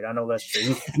 I'm married. I know that's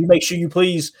true. You make sure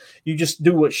you just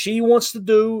do what she wants to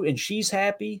do, and she's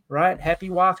happy, right? Happy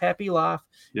wife, happy life.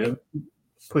 Yeah.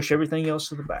 Push everything else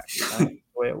to the back. Right? The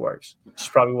way it works. She's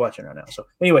probably watching right now. So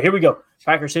anyway, here we go.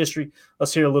 Packers history.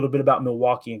 Let's hear a little bit about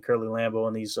Milwaukee and Curly Lambeau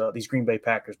and these Green Bay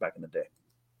Packers back in the day.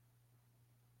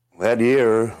 That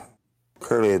year,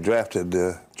 Curly had drafted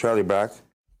Charlie Brock.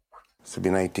 This would be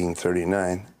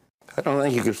 1939. I don't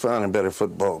think you could find a better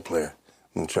football player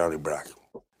than Charlie Brock,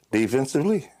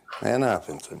 defensively and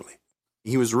offensively.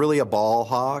 He was really a ball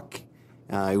hawk.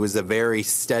 He was a very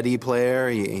steady player.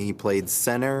 He played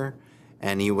center,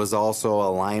 and he was also a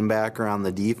linebacker on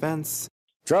the defense.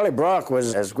 Charlie Brock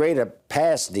was as great a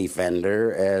pass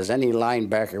defender as any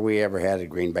linebacker we ever had at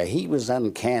Green Bay. He was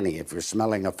uncanny if you're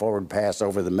smelling a forward pass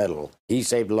over the middle. He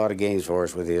saved a lot of games for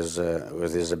us with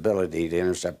his ability to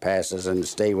intercept passes and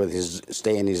stay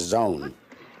in his zone.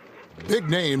 Big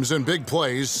names and big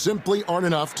plays simply aren't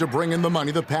enough to bring in the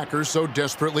money the Packers so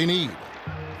desperately need.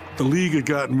 The league had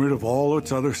gotten rid of all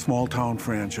its other small-town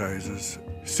franchises.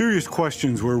 Serious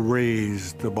questions were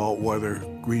raised about whether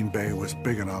Green Bay was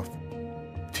big enough.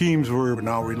 Teams were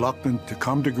now reluctant to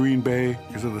come to Green Bay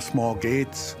because of the small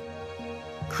gates.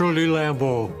 Curly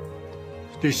Lambeau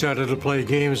decided to play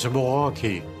games in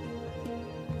Milwaukee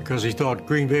because he thought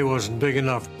Green Bay wasn't big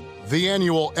enough. The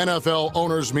annual NFL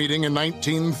owners meeting in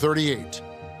 1938.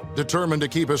 Determined to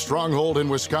keep a stronghold in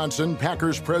Wisconsin,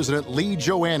 Packers president Lee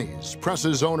Joannes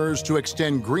presses owners to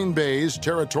extend Green Bay's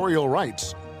territorial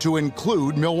rights to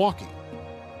include Milwaukee.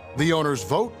 The owners'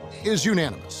 vote is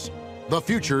unanimous. The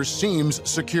future seems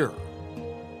secure.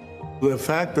 The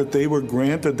fact that they were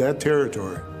granted that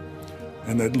territory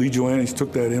and that Lee Joannes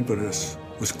took that impetus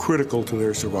was critical to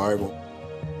their survival.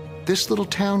 This little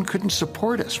town couldn't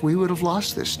support us. We would have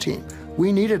lost this team.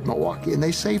 We needed Milwaukee, and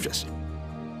they saved us.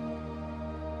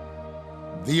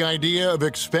 The idea of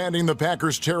expanding the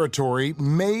Packers' territory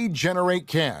may generate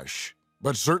cash,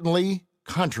 but certainly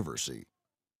controversy.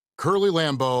 Curly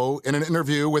Lambeau in an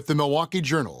interview with the Milwaukee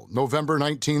Journal, November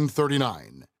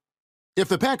 1939. If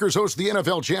the Packers host the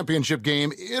NFL championship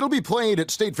game, it'll be played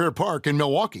at State Fair Park in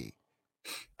Milwaukee.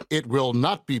 It will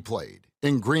not be played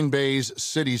in Green Bay's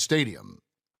City Stadium.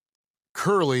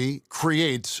 Curly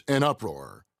creates an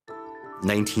uproar.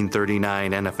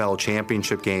 1939 NFL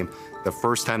championship game, the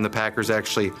first time the Packers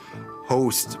actually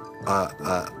host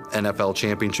NFL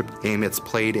championship game. It's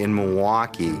played in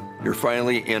Milwaukee. You're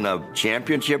finally in a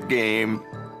championship game,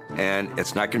 and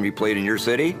it's not going to be played in your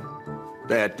city?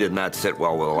 That did not sit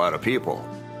well with a lot of people.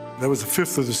 That was the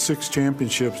fifth of the six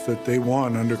championships that they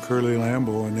won under Curly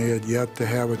Lambeau, and they had yet to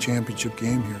have a championship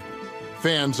game here.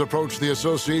 Fans approached the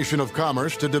Association of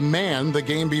Commerce to demand the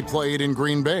game be played in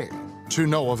Green Bay, to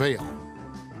no avail.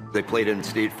 They played in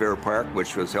State Fair Park,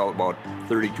 which was held about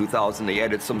 32,000. They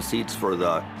added some seats for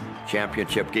the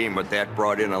championship game, but that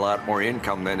brought in a lot more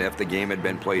income than if the game had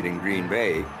been played in Green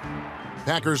Bay.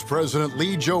 Packers president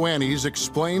Lee Joannes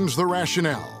explains the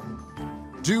rationale.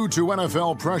 Due to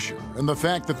NFL pressure and the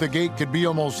fact that the gate could be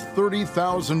almost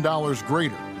 $30,000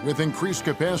 greater with increased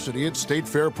capacity at State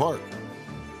Fair Park.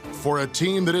 For a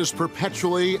team that is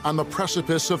perpetually on the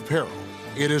precipice of peril,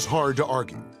 it is hard to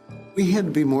argue. We had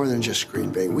to be more than just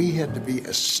Green Bay. We had to be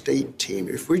a state team.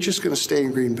 If we're just going to stay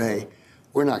in Green Bay,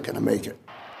 we're not going to make it.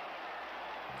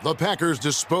 The Packers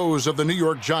dispose of the New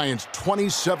York Giants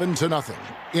 27-0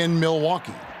 in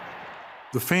Milwaukee.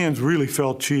 The fans really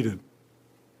felt cheated.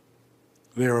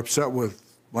 They were upset with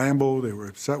Lambeau. They were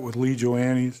upset with Lee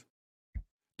Joannes.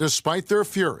 Despite their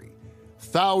fury,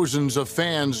 thousands of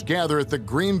fans gather at the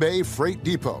Green Bay Freight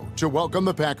Depot to welcome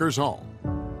the Packers home.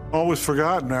 Always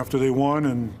forgotten after they won,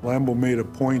 and Lambeau made a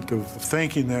point of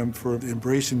thanking them for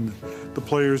embracing the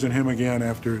players and him again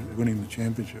after winning the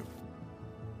championship.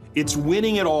 It's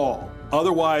winning it all.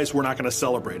 Otherwise, we're not going to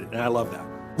celebrate it, and I love that.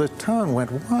 The town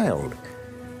went wild.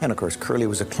 And, of course, Curly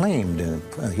was acclaimed,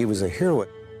 and he was a hero.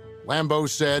 Lambeau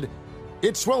said,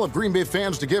 "It's swell of Green Bay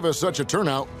fans to give us such a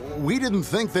turnout. We didn't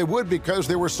think they would because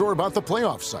they were sore about the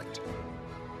playoff site."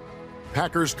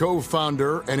 Packers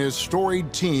co-founder and his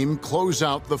storied team close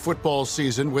out the football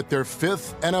season with their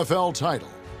 5th NFL title.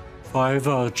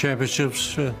 5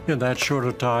 championships in that short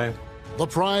a time. The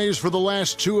prize for the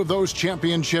last 2 of those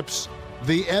championships,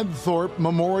 the Ed Thorpe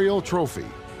Memorial Trophy.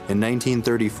 In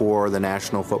 1934, the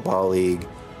National Football League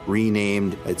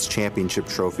renamed its championship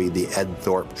trophy the Ed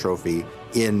Thorpe Trophy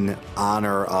in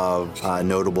honor of a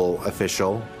notable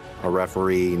official, a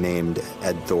referee named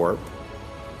Ed Thorpe.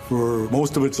 For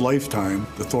most of its lifetime,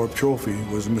 the Thorpe Trophy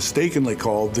was mistakenly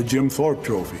called the Jim Thorpe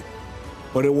Trophy.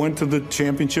 But it went to the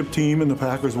championship team, and the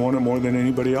Packers won it more than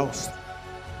anybody else.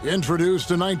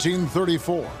 Introduced in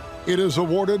 1934, it is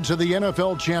awarded to the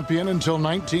NFL champion until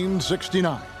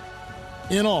 1969.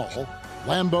 In all,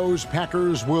 Lambeau's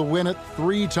Packers will win it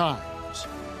 3 times.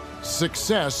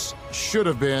 Success should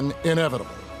have been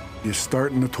inevitable. You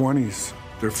start in the 20s.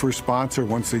 Their first sponsor,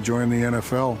 once they join the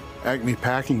NFL, Acme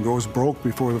Packing, goes broke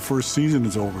before the first season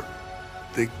is over.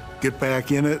 They get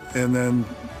back in it, and then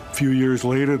a few years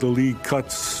later, the league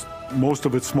cuts most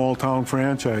of its small-town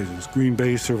franchises. Green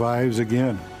Bay survives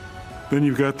again. Then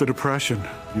you've got the Depression.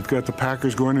 You've got the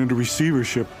Packers going into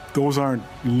receivership. Those aren't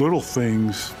little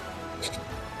things,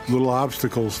 little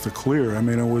obstacles to clear. I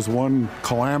mean, it was one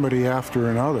calamity after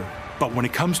another. But when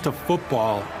it comes to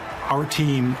football, our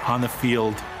team on the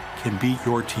field can beat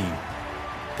your team.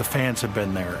 The fans have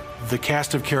been there. The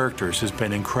cast of characters has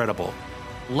been incredible.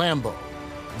 Lambeau,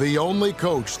 the only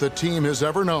coach the team has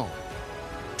ever known,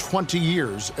 20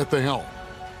 years at the helm.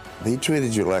 They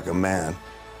treated you like a man.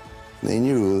 They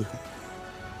knew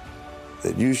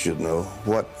that you should know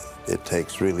what it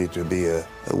takes really to be a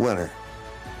winner.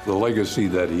 The legacy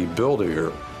that he built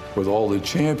here, with all the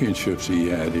championships he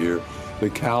had here,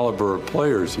 the caliber of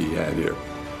players he had here.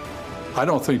 I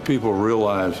don't think people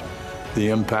realize the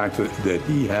impact that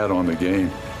he had on the game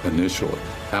initially,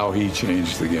 how he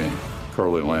changed the game,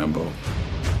 Curly Lambeau.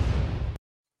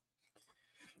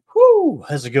 Whew,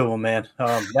 that's a good one, man.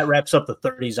 That wraps up the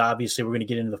 30s. Obviously, we're going to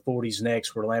get into the 40s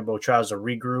next, where Lambeau tries to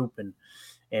regroup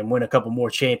and win a couple more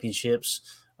championships.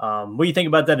 What do you think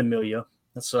about that, Emilio?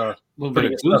 That's a little bit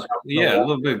of a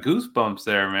little bit of goosebumps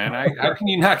there, man. How can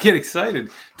you not get excited?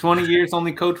 20 years,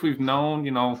 only coach we've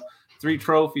known, 3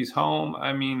 trophies home.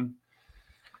 I mean,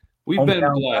 we've been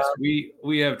blessed.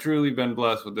 We have truly been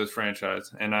blessed with this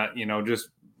franchise, and just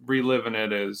reliving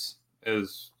it is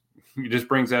it just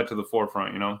brings that to the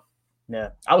forefront, Yeah,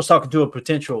 I was talking to a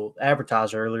potential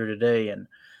advertiser earlier today, and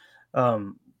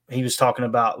he was talking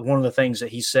about one of the things that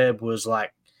he said was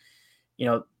like,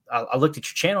 I looked at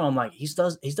your channel. I'm like, he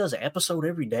does an episode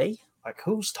every day. Like,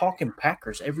 who's talking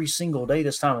Packers every single day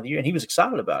this time of the year? And he was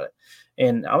excited about it.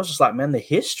 And I was just like, man, the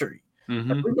history.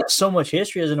 Mm-hmm. Like, we've got so much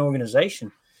history as an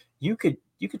organization. You could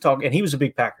talk, and he was a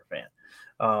big Packer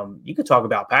fan. You could talk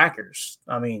about Packers.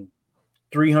 I mean,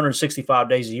 365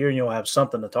 days a year, and you'll have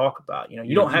something to talk about.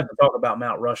 You don't have to talk about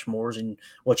Mount Rushmores and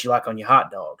what you like on your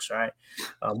hot dogs, right?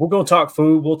 We're going to talk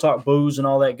food. We'll talk booze and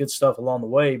all that good stuff along the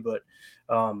way. But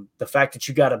the fact that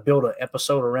you got to build an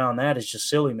episode around that is just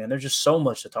silly, man. There's just so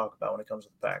much to talk about when it comes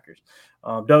to the Packers.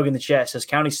 Doug in the chat says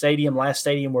County Stadium, last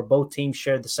stadium where both teams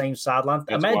shared the same sideline.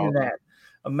 Imagine that.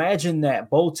 Imagine that,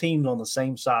 both teams on the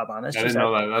same sideline. I didn't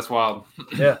know that. That's wild.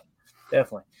 Yeah,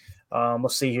 definitely.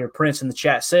 Let's see here. Prince in the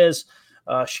chat says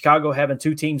Chicago having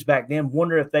 2 teams back then.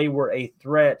 Wonder if they were a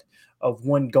threat of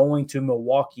one going to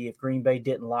Milwaukee if Green Bay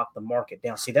didn't lock the market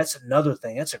down. See, that's another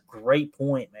thing. That's a great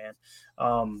point,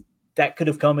 man. That could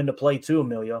have come into play too,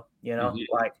 Emilio.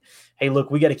 Like, hey, look,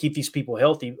 we got to keep these people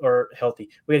healthy. We got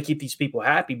to keep these people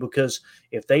happy, because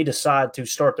if they decide to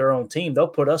start their own team, they'll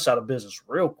put us out of business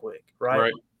real quick,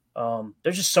 right?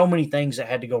 There's just so many things that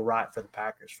had to go right for the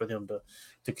Packers for them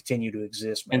to continue to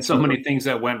exist, man. And so many things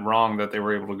that went wrong that they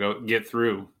were able to get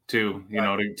through too,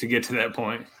 to get to that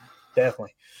point.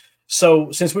 Definitely. So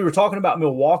since we were talking about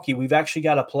Milwaukee, we've actually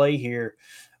got to play here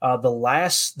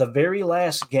the very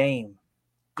last game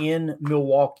in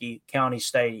Milwaukee County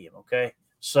Stadium. Okay.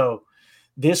 So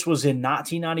this was in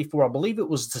 1994. I believe it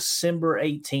was December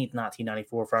 18th,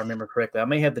 1994, if I remember correctly. I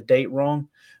may have the date wrong,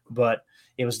 but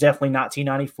it was definitely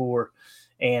 1994.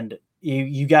 And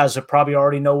you guys have probably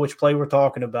already know which play we're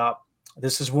talking about.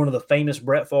 This is one of the famous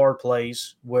Brett Favre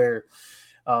plays where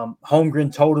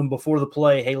Holmgren told him before the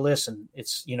play, hey, listen,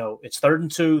 it's 3rd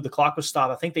and 2. The clock was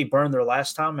stopped. I think they burned their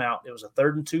last timeout. It was a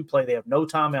 3rd and 2 play. They have no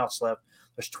timeouts left.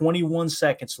 There's 21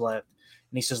 seconds left.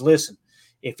 And he says, listen,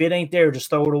 if it ain't there, just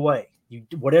throw it away.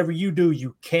 Whatever you do,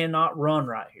 you cannot run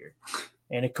right here.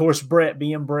 And, of course, Brett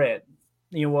being Brett,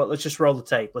 you know what, let's just roll the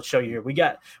tape. Let's show you here. We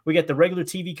got the regular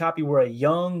TV copy where a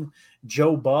young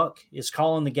Joe Buck is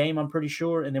calling the game, I'm pretty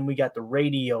sure. And then we got the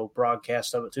radio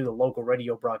broadcast of it too, the local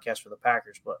radio broadcast for the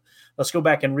Packers. But let's go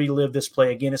back and relive this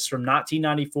play again. It's from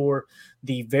 1994,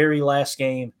 the very last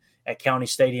game at County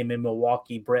Stadium in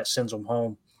Milwaukee. Brett sends them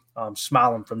home,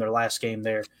 smiling from their last game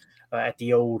there at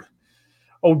the old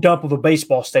dump of a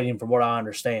baseball stadium from what I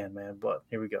understand, man. But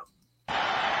here we go.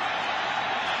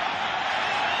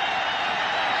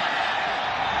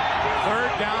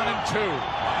 Third down and 2.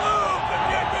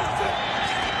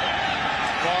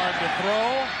 Favre to throw.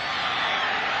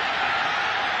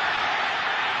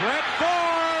 Brett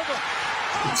Favre.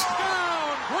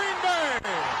 Touchdown, Green Bay.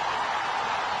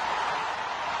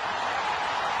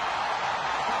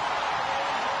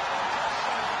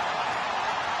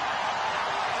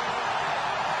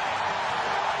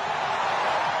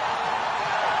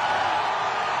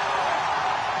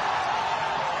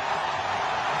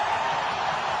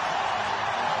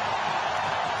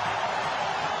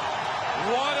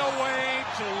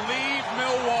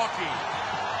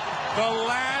 The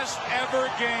last ever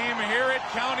game here at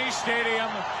County Stadium,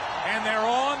 and they're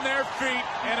on their feet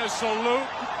in a salute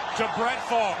to Brett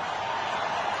Favre.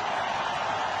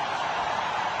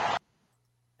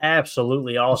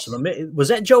 Absolutely awesome. Was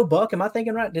that Joe Buck? Am I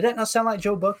thinking right? Did that not sound like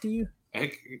Joe Buck to you?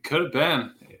 It could have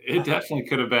been. It definitely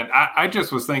could have been. I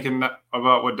just was thinking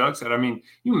about what Doug said. I mean,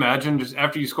 you imagine just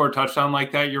after you score a touchdown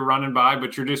like that, you're running by,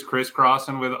 but you're just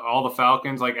crisscrossing with all the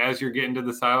Falcons. Like as you're getting to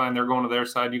the sideline, they're going to their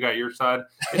side. You got your side.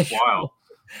 It's wild.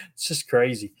 It's just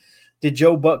crazy. Did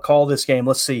Joe Buck call this game?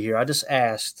 Let's see here. I just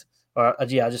asked. I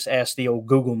just asked the old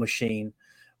Google machine.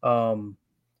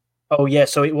 Oh yeah,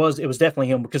 so it was definitely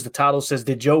him because the title says,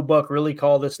 "Did Joe Buck really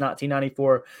call this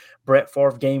 1994 Brett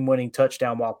Favre game-winning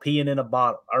touchdown while peeing in a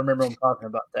bottle?" I remember him talking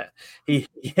about that. He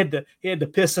had to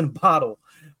piss in a bottle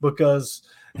because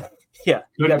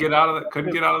couldn't get out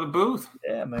of the booth.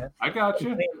 Yeah, man. I got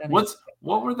you.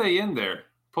 What were they in there?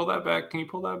 Pull that back. Can you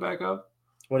pull that back up?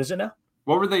 What is it now?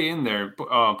 What were they in there?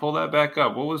 Pull that back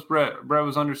up. What was Brett? Brett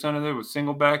was under center there with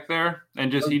single back there,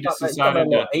 and he just decided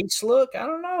to ace look. I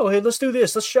don't know. Hey, let's do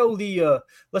this. Let's show the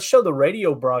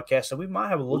radio broadcast, and we might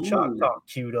have a little chalk talk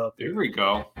queued up. Here we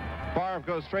go. Favre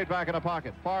goes straight back in the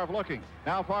pocket. Favre looking.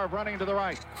 Now Favre running to the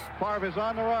right. Favre is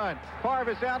on the run.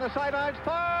 Favre is down the sidelines.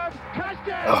 Favre,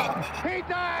 touchdown! He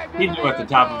dived. He knew at the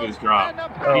top of his drop.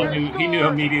 He knew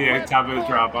immediately at the top of his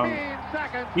drop.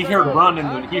 He heard run in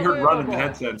the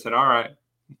headset and said, "All right."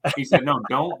 He said, "No,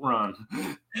 don't run."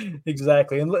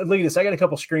 Exactly. And look at this. I got a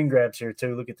couple screen grabs here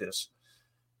too. Look at this.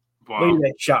 Wow. Look at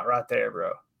that shot right there,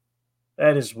 bro.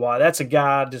 That is why. That's a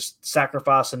guy just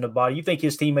sacrificing the body. You think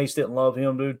his teammates didn't love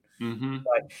him, dude? Mm-hmm.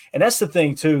 And that's the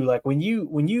thing too. Like when you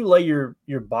lay your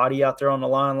body out there on the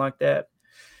line like that,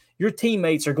 your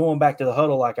teammates are going back to the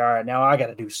huddle like, all right, now I got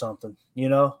to do something. You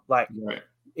know, like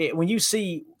when you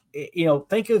see,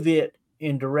 think of it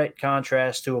in direct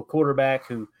contrast to a quarterback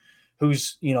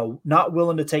who's not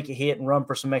willing to take a hit and run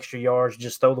for some extra yards,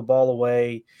 just throw the ball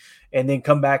away, and then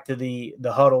come back to the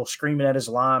huddle screaming at his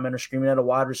lineman or screaming at a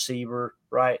wide receiver,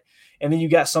 right? And then you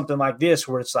got something like this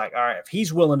where it's like, all right, if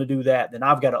he's willing to do that, then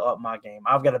I've got to up my game.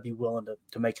 I've got to be willing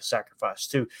to make a sacrifice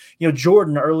too.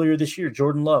 Jordan earlier this year,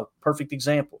 Jordan Love, perfect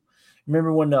example.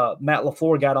 Remember when Matt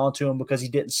LaFleur got onto him because he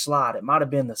didn't slide? It might have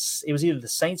been it was either the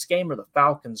Saints game or the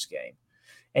Falcons game.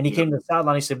 And he came to the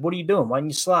sideline. He said, "What are you doing? Why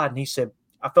didn't you slide?" And he said,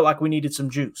 "I felt like we needed some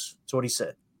juice." That's what he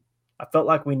said. I felt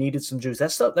like we needed some juice.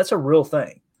 That's a real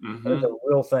thing. Mm-hmm. That is a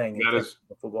real thing in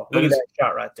football. Look at that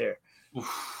shot right there.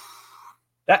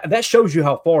 That shows you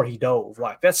how far he dove.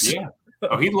 Like that's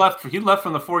Oh, he left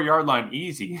from the 4-yard line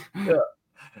easy. Yeah,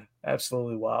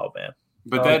 absolutely wild, man.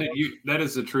 But that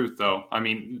is the truth, though. I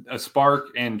mean, a spark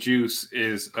and juice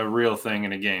is a real thing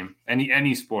in a game,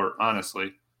 any sport,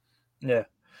 honestly. Yeah.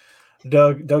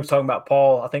 Doug's talking about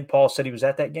Paul. I think Paul said he was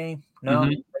at that game. No.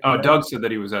 Mm-hmm. Oh, Doug said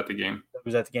that he was at the game. He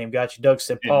was at the game. Got you. Doug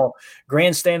said Paul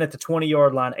grandstand at the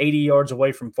 20-yard line, 80 yards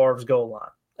away from Favre's goal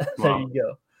line. There you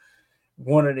go.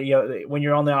 When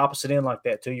you're on the opposite end like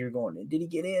that too, you're going, did he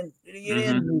get in? Did he get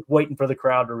in? Waiting for the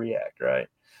crowd to react, right?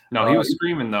 No, he was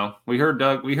screaming though. We heard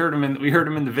Doug. We heard him in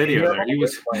the video there. He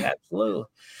was absolutely.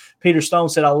 Peter Stone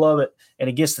said, "I love it," and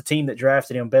against the team that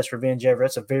drafted him, best revenge ever.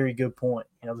 That's a very good point.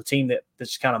 The team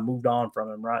that's kind of moved on from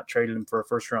him, right? Traded him for a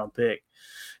first-round pick.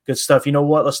 Good stuff. You know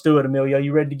what? Let's do it, Emilio.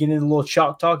 You ready to get into a little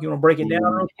chalk talk? You want to break it down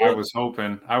real quick?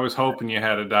 I was hoping you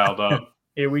had it dialed up.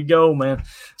 Here we go, man.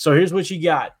 So here's what you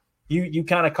got. You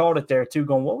kind of called it there too,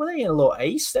 going, what were they in, a little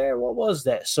ace there? What was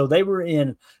that? So they were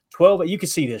in 12. You can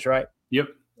see this, right? Yep.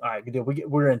 All right, good deal.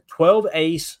 We're in 12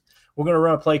 ace. We're going to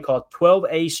run a play called 12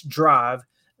 ace drive,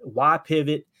 Y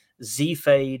pivot, Z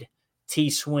fade, T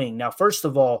swing. Now, first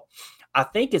of all, I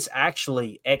think it's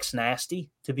actually X nasty,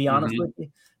 to be honest with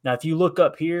you. Now, if you look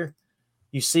up here,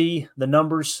 you see the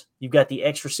numbers. You've got the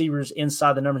X receivers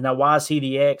inside the numbers. Now, why is he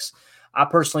the X? I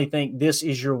personally think this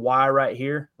is your Y right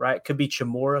here, right? Could be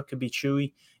Chamora, could be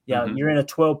Chewy. Yeah, you're in a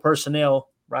 12 personnel,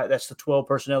 right? That's the 12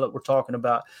 personnel that we're talking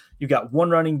about. You got one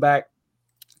running back,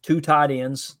 two tight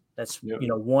ends. That's,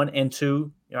 1 and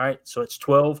 2, all right? So it's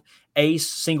 12. Ace,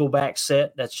 single back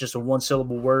set. That's just a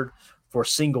one-syllable word for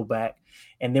single back.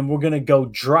 And then we're going to go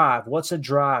drive. What's a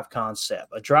drive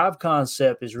concept? A drive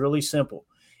concept is really simple.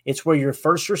 It's where your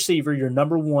first receiver, your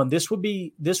number one, this would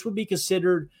be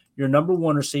considered your number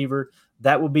one receiver.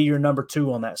 That would be your number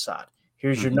two on that side.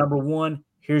 Here's your number one.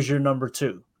 Here's your number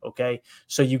two. Okay.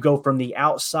 So you go from the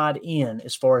outside in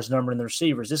as far as numbering the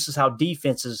receivers. This is how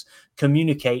defenses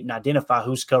communicate and identify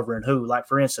who's covering who. Like,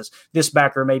 for instance, this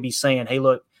backer may be saying, hey,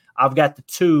 look, I've got the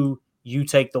 2, you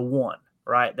take the 1.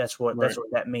 Right. That's what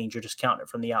that means. You're just counting it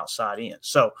from the outside in.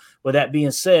 So with that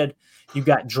being said, you've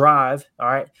got drive. All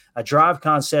right. A drive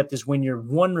concept is when your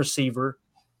one receiver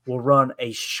will run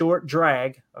a short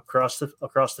drag across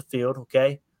the field.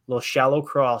 Okay. A little shallow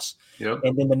cross. Yep.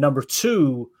 And then the number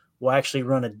 2 will actually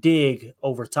run a dig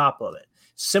over top of it.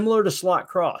 Similar to slot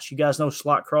cross. You guys know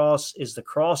slot cross is the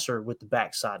crosser with the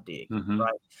backside dig.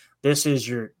 Right. This is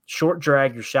your short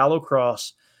drag, your shallow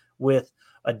cross with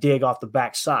a dig off the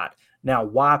backside. Now,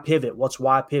 Y pivot. What's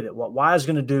Y pivot? What Y is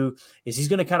going to do is he's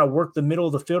going to kind of work the middle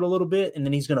of the field a little bit, and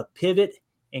then he's going to pivot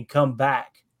and come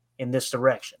back in this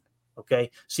direction. Okay?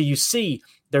 So you see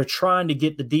they're trying to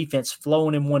get the defense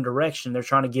flowing in one direction. They're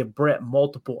trying to give Brett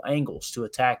multiple angles to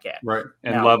attack at. Right.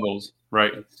 And levels.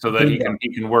 Right. So that he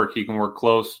can work. He can work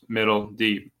close, middle,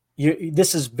 deep.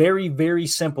 This is very, very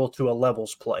simple to a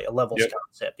levels play, a levels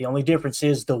concept. The only difference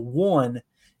is the 1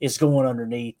 is going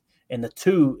underneath and the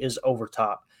 2 is over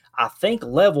top. I think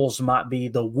levels might be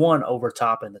the 1 over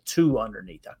top and the 2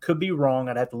 underneath. I could be wrong.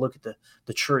 I'd have to look at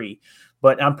the tree.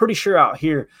 But I'm pretty sure out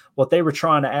here what they were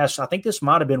trying to ask, I think this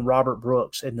might have been Robert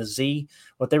Brooks in the Z.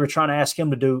 What they were trying to ask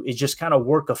him to do is just kind of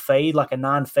work a fade, like a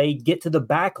 9 fade, get to the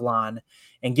back line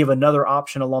and give another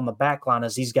option along the back line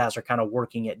as these guys are kind of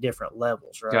working at different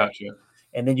levels, right? Gotcha.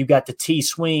 And then you got the T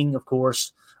swing, of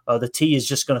course. The T is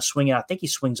just going to swing out. I think he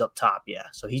swings up top, yeah.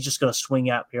 So he's just going to swing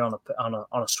out here on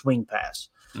a swing pass.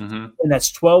 And that's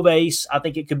 12 ace. I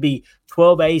think it could be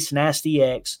 12 ace, nasty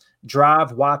X,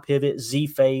 drive, Y pivot, Z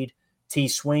fade, T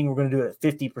swing. We're going to do it at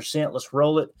 50%. Let's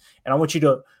roll it. And I want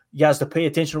you guys to pay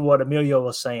attention to what Emilio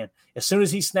was saying. As soon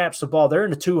as he snaps the ball, they're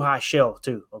in a 2-high shell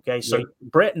too. Okay. So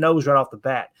Brett knows right off the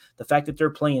bat, the fact that they're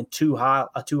playing a too high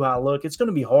look, it's going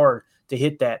to be hard to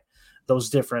hit those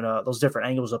different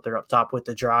angles up there up top with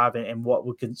the drive and what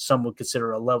some would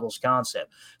consider a levels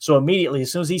concept. So immediately,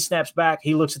 as soon as he snaps back,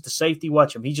 he looks at the safety.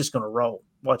 Watch him. He's just going to roll.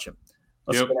 Watch him.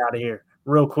 Let's get out of here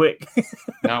real quick.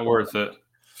 Not worth it.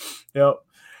 Yep.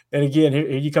 And again, here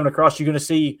you come across, you're going to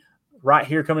see right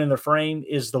here coming in the frame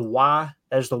is the Y.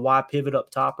 There's the Y pivot up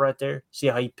top right there. See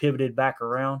how he pivoted back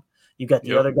around? You got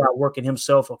the other guy working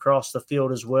himself across the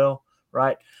field as well,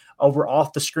 right? Over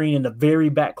off the screen in the very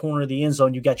back corner of the end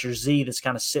zone, you got your Z that's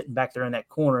kind of sitting back there in that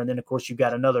corner. And then, of course, you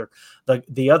got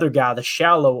the other guy, the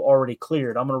shallow, already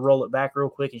cleared. I'm going to roll it back real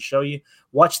quick and show you.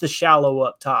 Watch the shallow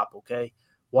up top, okay?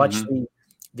 Watch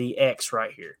the X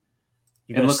right here.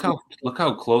 And look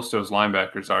how close those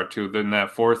linebackers are too. Then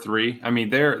that 4-3. I mean,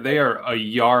 they are a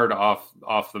yard off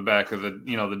the back of the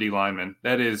D lineman.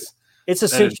 It's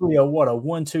essentially a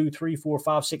 1, 2, 3, 4,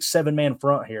 5, 6, 7 man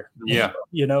front here. Yeah.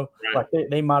 Like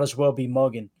they might as well be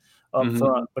mugging up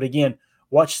front. But again,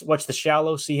 watch the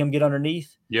shallow, see him get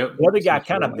underneath. Yep. The other guy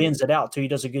kind of bends it out too. He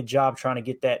does a good job trying to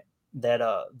get that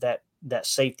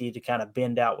safety to kind of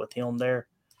bend out with him there.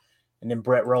 And then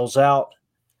Brett rolls out,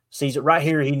 sees it right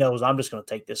here. He knows I'm just going to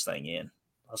take this thing in.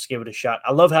 Let's give it a shot.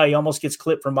 I love how he almost gets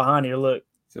clipped from behind here. Look.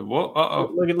 So,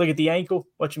 look at the ankle.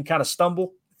 Watch him kind of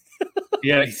stumble.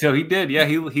 Yeah, so he did. Yeah,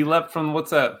 he leapt from, what's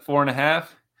that, 4.5?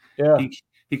 Yeah.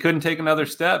 He couldn't take another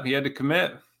step. He had to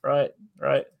commit. Right.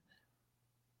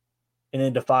 and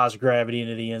then defies gravity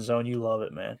into the end zone. You love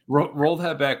it, man. Roll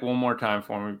that back one more time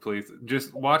for me, please.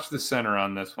 Just watch the center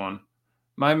on this one.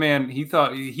 My man, he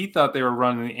thought they were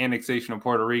running the annexation of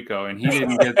Puerto Rico, and he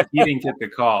didn't get the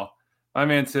call. My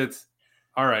man sits.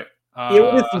 All right.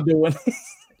 What is he doing?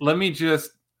 Let me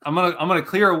just. I'm gonna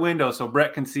clear a window so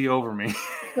Brett can see over me.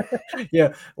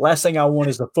 Yeah. Last thing I want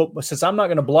is the football. Since I'm not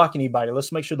going to block anybody,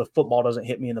 let's make sure the football doesn't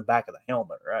hit me in the back of the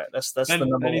helmet. Right. That's the number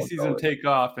one. Then he sees him take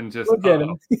off and just look at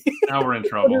him. Now we're in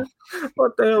trouble.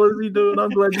 What the hell is he doing?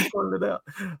 I'm glad you pointed it out.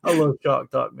 I love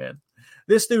Chalk Talk, man.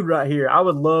 This dude right here, I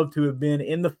would love to have been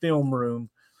in the film room.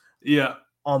 Yeah.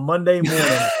 On Monday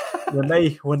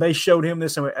morning when they showed him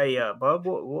this and went, hey, Bub,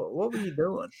 what were you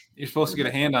doing? You're supposed to get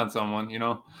a hand on someone, you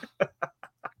know.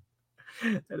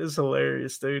 That is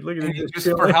hilarious, dude. Look at him. Just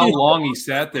for how long he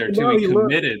sat there, too. He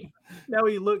committed. Now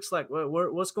he looks like,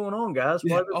 what's going on, guys?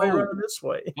 Why are they running this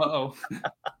way? Uh-oh.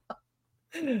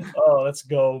 Oh, that's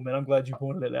gold, man. I'm glad you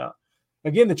pointed it out.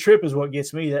 Again, the trip is what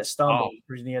gets me. That stumble.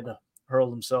 He had to hurl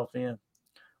himself in.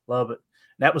 Love it.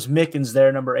 And that was Mickens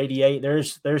there, number 88.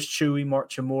 There's Chewy,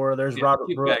 Mark Chimura. There's Robert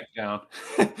Brooks. Back down.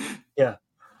 Yeah.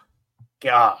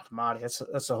 God, Marty,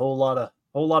 that's a whole lot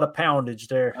of poundage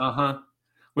there. Uh-huh.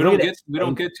 We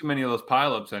don't get too many of those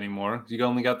pileups anymore. You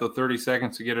only got the 30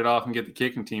 seconds to get it off and get the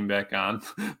kicking team back on.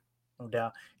 No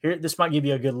doubt. Here, this might give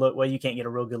you a good look. Well, you can't get a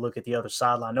real good look at the other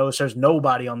sideline. Notice there's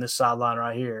nobody on this sideline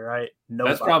right here, right?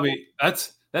 Nobody.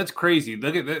 That's crazy.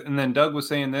 Look at that. And then Doug was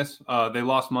saying this. They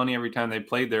lost money every time they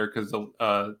played there because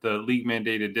the league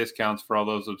mandated discounts for all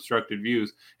those obstructed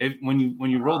views. When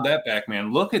you rolled that back,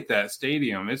 man, look at that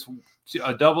stadium. It's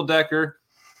a double decker,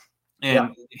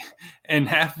 and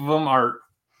half of them are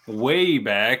way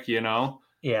back, you know.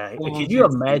 Yeah. Could you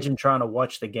imagine trying to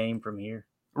watch the game from here?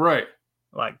 Right.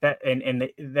 Like that, and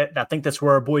that I think that's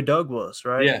where our boy Doug was,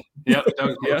 right? Yeah. Yep.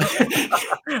 Doug,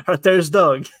 yeah. Right there's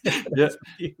Doug. Yeah.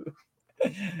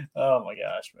 Oh my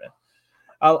gosh, man.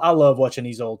 I love watching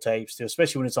these old tapes too,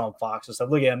 especially when it's on Fox and stuff.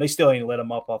 Look at them; they still ain't let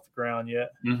them up off the ground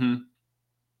yet. Mm-hmm.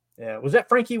 Yeah, was that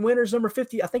Frankie Winters number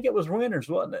 50? I think it was Winters,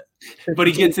 wasn't it? 52. But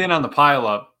he gets in on the pile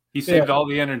up. He saved all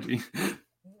the energy.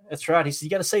 That's right. He said, "You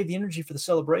got to save the energy for the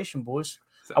celebration, boys."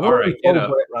 So, I wonder what he told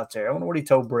Brett right there. I wonder what he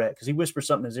told Brett because he whispered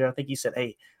something in his ear. I think he said,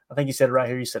 "Hey," I think he said it right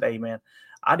here. He said, "Hey, man,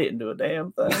 I didn't do a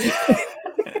damn thing."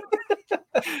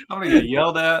 I'm gonna get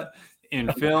yelled at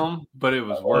in film, but it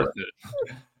was worth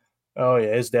it. Oh yeah,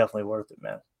 it's definitely worth it,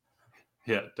 man.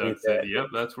 Yeah, Doug said, "Yep,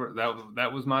 that's where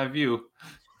that was my view."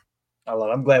 I love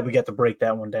it. I'm glad we got to break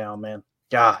that one down, man.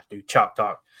 God, dude, Chalk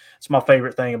Talk. It's my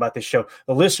favorite thing about this show.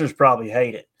 The listeners probably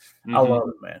hate it. Mm-hmm. I love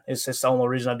it, man. It's the only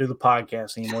reason I do the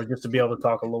podcast anymore, just to be able to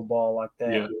talk a little ball like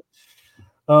that. Yeah.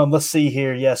 Let's see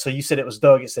here. Yeah, so you said it was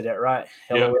Doug that said that, right?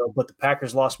 LOL. Yeah. But the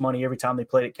Packers lost money every time they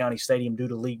played at County Stadium due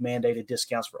to league-mandated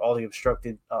discounts for all the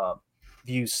obstructed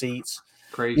view seats.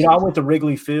 Crazy. You know, I went to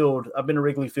Wrigley Field. I've been to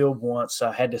Wrigley Field once.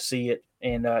 I had to see it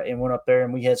and went up there,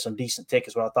 and we had some decent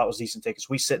tickets, what I thought was decent tickets.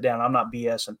 We sit down. I'm not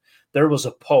BSing. There was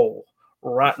a pole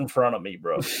right in front of me,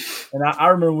 bro. And I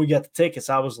remember when we got the tickets,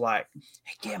 I was like,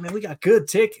 hey, yeah, man, we got good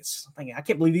tickets. I'm thinking, I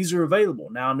can't believe these are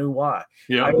available. Now I knew why.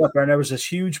 Yeah. I got up there, and there was this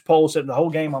huge pole sitting the whole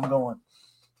game. I'm going,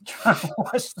 trying to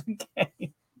watch the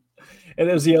game. And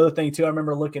there was the other thing, too. I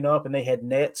remember looking up, and they had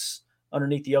nets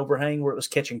underneath the overhang where it was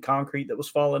catching concrete that was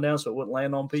falling down so it wouldn't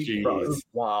land on people. Bro, it was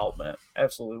wild, man.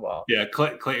 Absolutely wild. Yeah,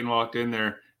 Clayton walked in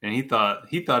there, and he thought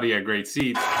he had great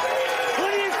seats. Who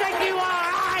do you think you are?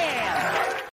 I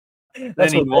am.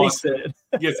 That's what they said.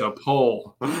 Gets a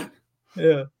pole.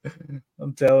 Yeah,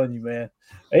 I'm telling you, man.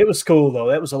 It was cool, though.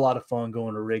 That was a lot of fun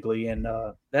going to Wrigley. And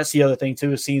that's the other thing,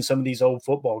 too, is seeing some of these old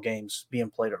football games being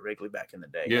played at Wrigley back in the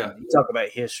day. Yeah. You talk about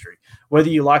history. Whether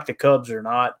you like the Cubs or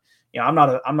not, you know,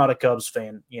 I'm not a Cubs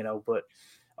fan, you know, but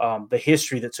the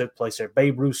history that took place there,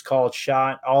 Babe Ruth's college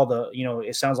shot, all the, you know,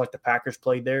 it sounds like the Packers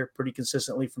played there pretty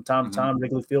consistently from time to time.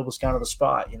 Wrigley Field was kind of the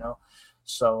spot, you know.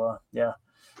 So, yeah.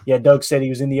 Yeah, Doug said he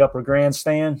was in the upper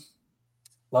grandstand.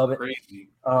 Love it. Crazy.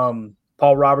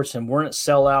 Paul Robertson, weren't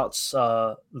sellouts,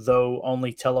 though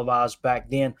only televised back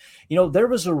then. You know, there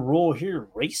was a rule here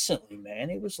recently, man.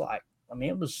 It was like, I mean,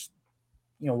 it was,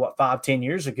 you know, 5-10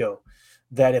 years ago,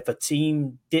 that if a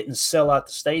team didn't sell out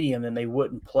the stadium, then they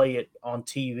wouldn't play it on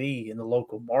TV in the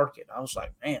local market. I was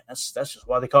like, man, that's just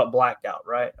why they call it blacked out,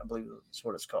 right? I believe that's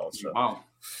what it's called. So, wow.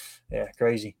 Yeah,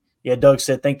 crazy. Yeah, Doug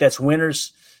said, think that's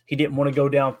Winters. He didn't want to go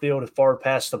downfield as far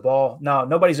past the ball. No,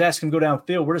 nobody's asking him to go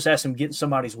downfield. We're just asking him to get in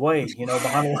somebody's way, you know,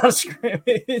 behind the line of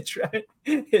scrimmage, right?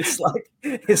 It's like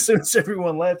as soon as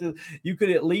everyone left, you could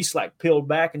at least like peel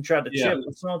back and try to chip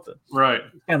or something. Right.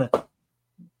 Kind of.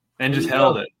 And just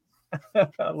held it.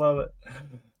 I love it.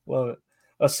 Love it.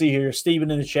 Let's see here.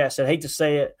 Steven in the chat said, hate to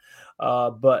say it,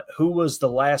 But who was the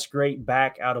last great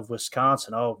back out of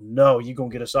Wisconsin? Oh no, you're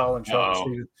gonna get us all in trouble.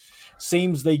 Oh.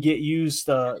 Seems they get used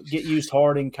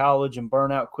hard in college and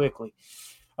burn out quickly.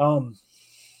 Who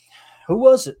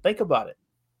was it? Think about it.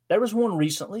 There was one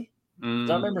recently. I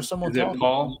remember someone Is it talking.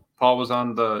 Paul? Paul was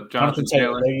on the Jonathan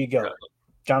Taylor. There you go.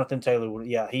 Jonathan Taylor.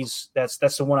 Yeah,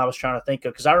 that's the one I was trying to think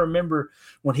of, because I remember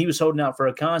when he was holding out for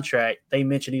a contract, they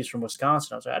mentioned he was from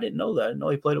Wisconsin. I was like, I didn't know that. I didn't know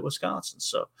he played at Wisconsin.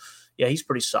 So, yeah, he's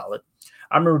pretty solid.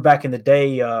 I remember back in the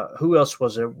day, who else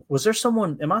was there? Was there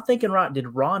someone? Am I thinking right?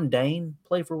 Did Ron Dane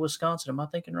play for Wisconsin? Am I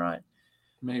thinking right?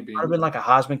 Maybe. Might have been like a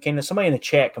Heisman candidate. Somebody in the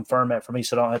chat confirmed that for me,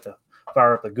 so I don't have to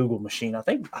fire up the Google machine. I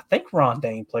think Ron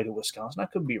Dane played at Wisconsin. I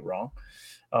could be wrong.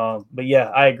 But yeah,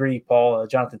 I agree, Paul.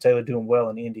 Jonathan Taylor doing well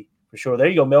in Indy for sure. There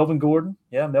you go, Melvin Gordon.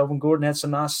 Yeah, Melvin Gordon had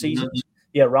some nice seasons. Mm-hmm.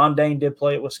 Yeah, Ron Dane did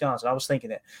play at Wisconsin. I was thinking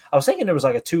that. I was thinking there was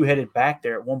like a two-headed back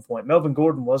there at one point. Melvin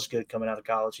Gordon was good coming out of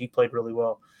college. He played really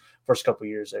well first couple of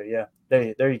years there. Yeah,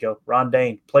 there you go. Ron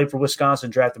Dane played for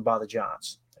Wisconsin, drafted by the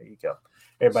Giants. There you go.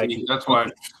 Everybody. That's why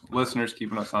listeners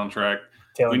keeping us on track.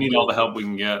 We need all the help we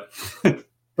can get.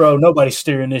 Bro, nobody's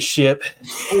steering this ship.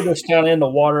 We're just kind of in the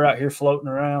water out here floating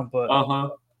around. But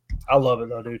I love it,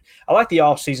 though, dude. I like the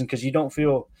offseason because you don't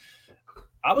feel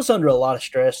 – I was under a lot of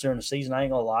stress during the season. I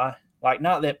ain't going to lie. Like,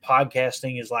 not that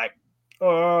podcasting is like,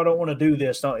 oh, I don't want to do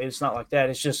this. No, it's not like that.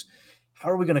 It's just,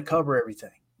 how are we going to cover everything?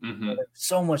 Mm-hmm. There's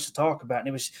so much to talk about.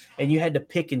 And you had to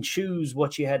pick and choose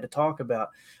what you had to talk about.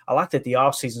 I like that the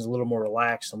offseason is a little more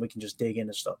relaxed and we can just dig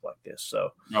into stuff like this.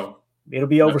 So it'll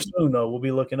be over soon, though. We'll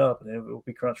be looking up and it will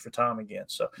be crunched for time again.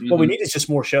 So what we need is just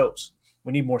more shows.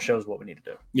 We need more shows. What we need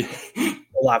to do. Yeah.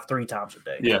 Live 3 times a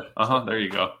day. Yeah. There you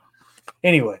go.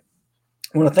 Anyway,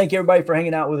 I want to thank everybody for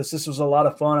hanging out with us. This was a lot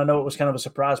of fun. I know it was kind of a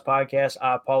surprise podcast.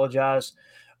 I apologize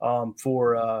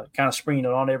for kind of springing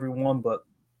it on everyone, but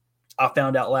I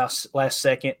found out last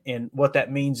second, and what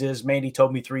that means is Mandy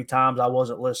told me 3 times I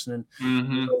wasn't listening.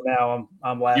 Mm-hmm. So now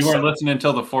I'm last. You weren't second. listening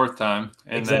until the 4th time,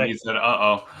 and then you said,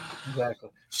 "Uh-oh." Exactly.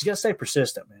 She's got to stay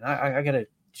persistent, man.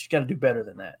 She's got to do better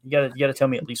than that. You got to tell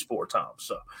me at least 4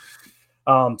 times.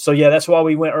 So yeah, that's why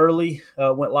we went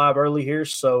live early here.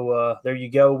 So there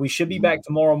you go. We should be back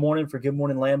tomorrow morning for Good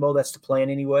Morning Lambeau. That's the plan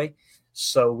anyway.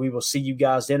 So we will see you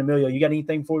guys then. Emilio, you got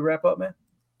anything before we wrap up, man?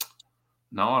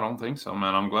 No, I don't think so,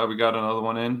 man. I'm glad we got another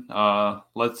one in. I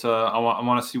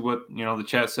want to see what, the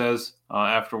chat says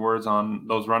afterwards on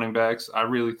those running backs. I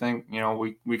really think,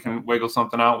 we can wiggle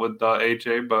something out with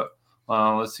AJ, but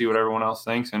let's see what everyone else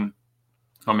thinks. And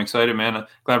I'm excited, man.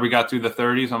 Glad we got through the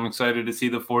 30s. I'm excited to see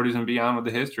the 40s and beyond with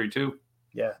the history too.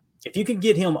 Yeah. If you can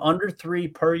get him under 3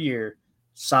 per year,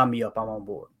 sign me up. I'm on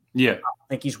board. Yeah. I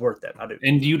think he's worth that. I do.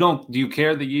 And do you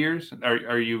care the years?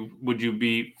 Would you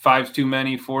be 5's too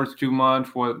many, 4's too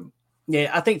much? What? Yeah,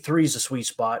 I think 3 is a sweet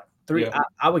spot. 3, yeah.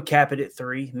 I would cap it at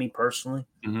 3, me personally.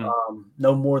 Mm-hmm.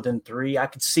 No more than 3. I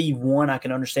could see 1. I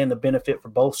can understand the benefit for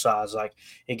both sides. Like,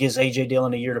 it gives A.J.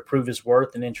 Dillon a year to prove his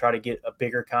worth and then try to get a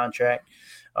bigger contract.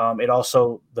 It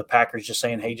also, the Packers just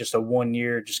saying, hey, just a 1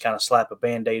 year, just kind of slap a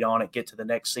Band-Aid on it, get to the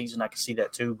next season. I can see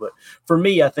that too. But for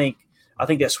me, I think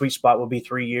that sweet spot will be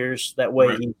 3 years. That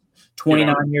way, he's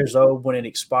 29 years old. When it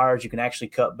expires, you can actually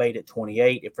cut bait at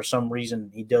 28. If for some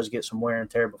reason he does get some wear and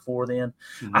tear before then.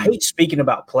 Mm-hmm. I hate speaking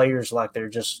about players like they're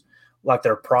just like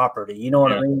their property. You know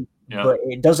what I mean? Yeah. But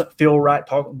it doesn't feel right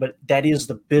talking. But that is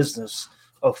the business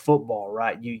of football,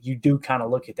 right? You do kind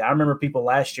of look at that. I remember people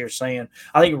last year saying,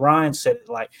 I think Ryan said it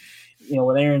like,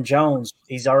 with Aaron Jones,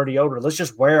 he's already older. Let's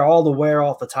just wear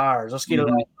off the tires. Let's get it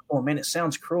right. Oh man, it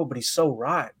sounds cruel, but he's so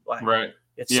right. Like, right.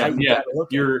 It's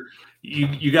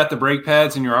you got the brake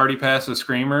pads and you're already past the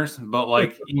screamers, but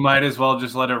like you might as well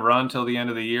just let it run till the end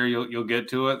of the year. You'll get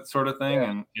to it, sort of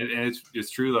thing. Yeah. And it's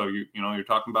true though. You're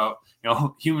talking about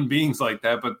human beings like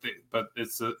that, but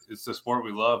it's the sport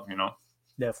we love.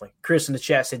 Definitely. Chris in the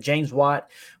chat said James White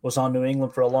was on New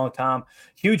England for a long time.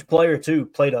 Huge player too.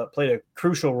 Played a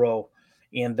crucial role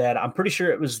in that. I'm pretty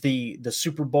sure it was the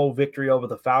Super Bowl victory over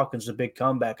the Falcons, the big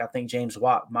comeback. I think James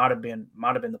White might have been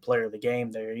the player of the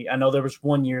game there. I know there was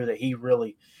one year that he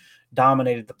really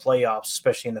dominated the playoffs,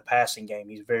 especially in the passing game.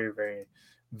 He's very, very,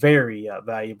 very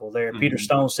valuable there. Mm-hmm. Peter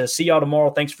Stone says, see y'all tomorrow.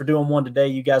 Thanks for doing one today.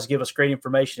 You guys give us great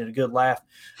information and a good laugh.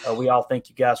 We all thank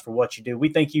you guys for what you do. We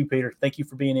thank you, Peter. Thank you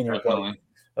for being in here.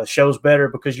 Show's better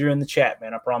because you're in the chat,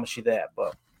 man. I promise you that.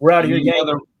 But we're out of here.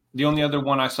 The only other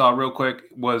one I saw real quick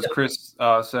was Chris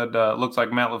said, looks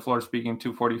like Matt LaFleur speaking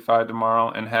 2:45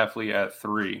 tomorrow and Hafley at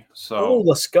 3. So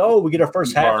let's go. We get our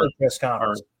first Hafley press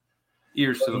conference.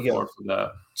 Ears to the floor for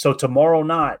that. So tomorrow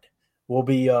night, we'll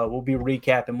be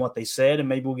recapping what they said, and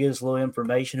maybe we'll get us a little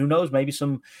information. Who knows? Maybe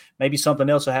something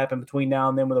else will happen between now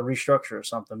and then with a restructure or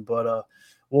something. But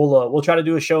we'll try to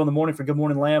do a show in the morning for Good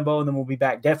Morning Lambeau, and then we'll be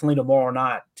back definitely tomorrow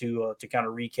night to kind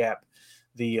of recap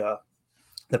the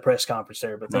press conference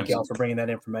there. But thank y'all for bringing that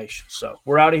information. So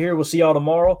we're out of here. We'll see y'all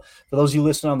tomorrow. For those of you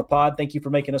listening on the pod, thank you for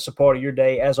making us a part of your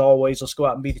day. As always, let's go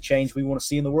out and be the change we want to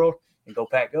see in the world, and go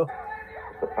Pack Go.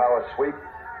 The power sweep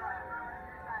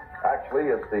actually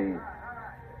is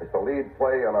the lead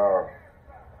play in our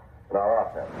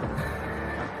offense.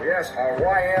 Yes, a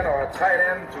YN or a tight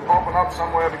end to open up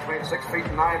somewhere between 6 feet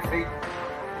and 9 feet.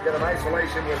 Get an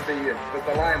isolation with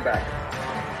the linebacker.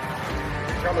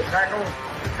 Tell the tackle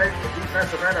to take the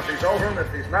defensive end if he's over him. If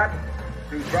he's not,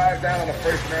 to drive down on the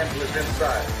first man to his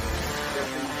inside. If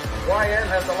the YN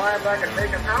has the linebacker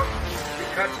taken out, he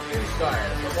cuts inside.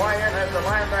 If the YN has the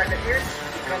linebacker in,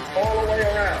 he comes all the way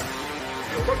around.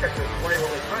 If you look at this play,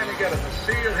 what we're trying to get is a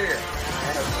seal here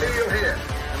and a seal here.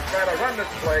 Try to run this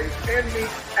play in the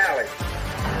alley.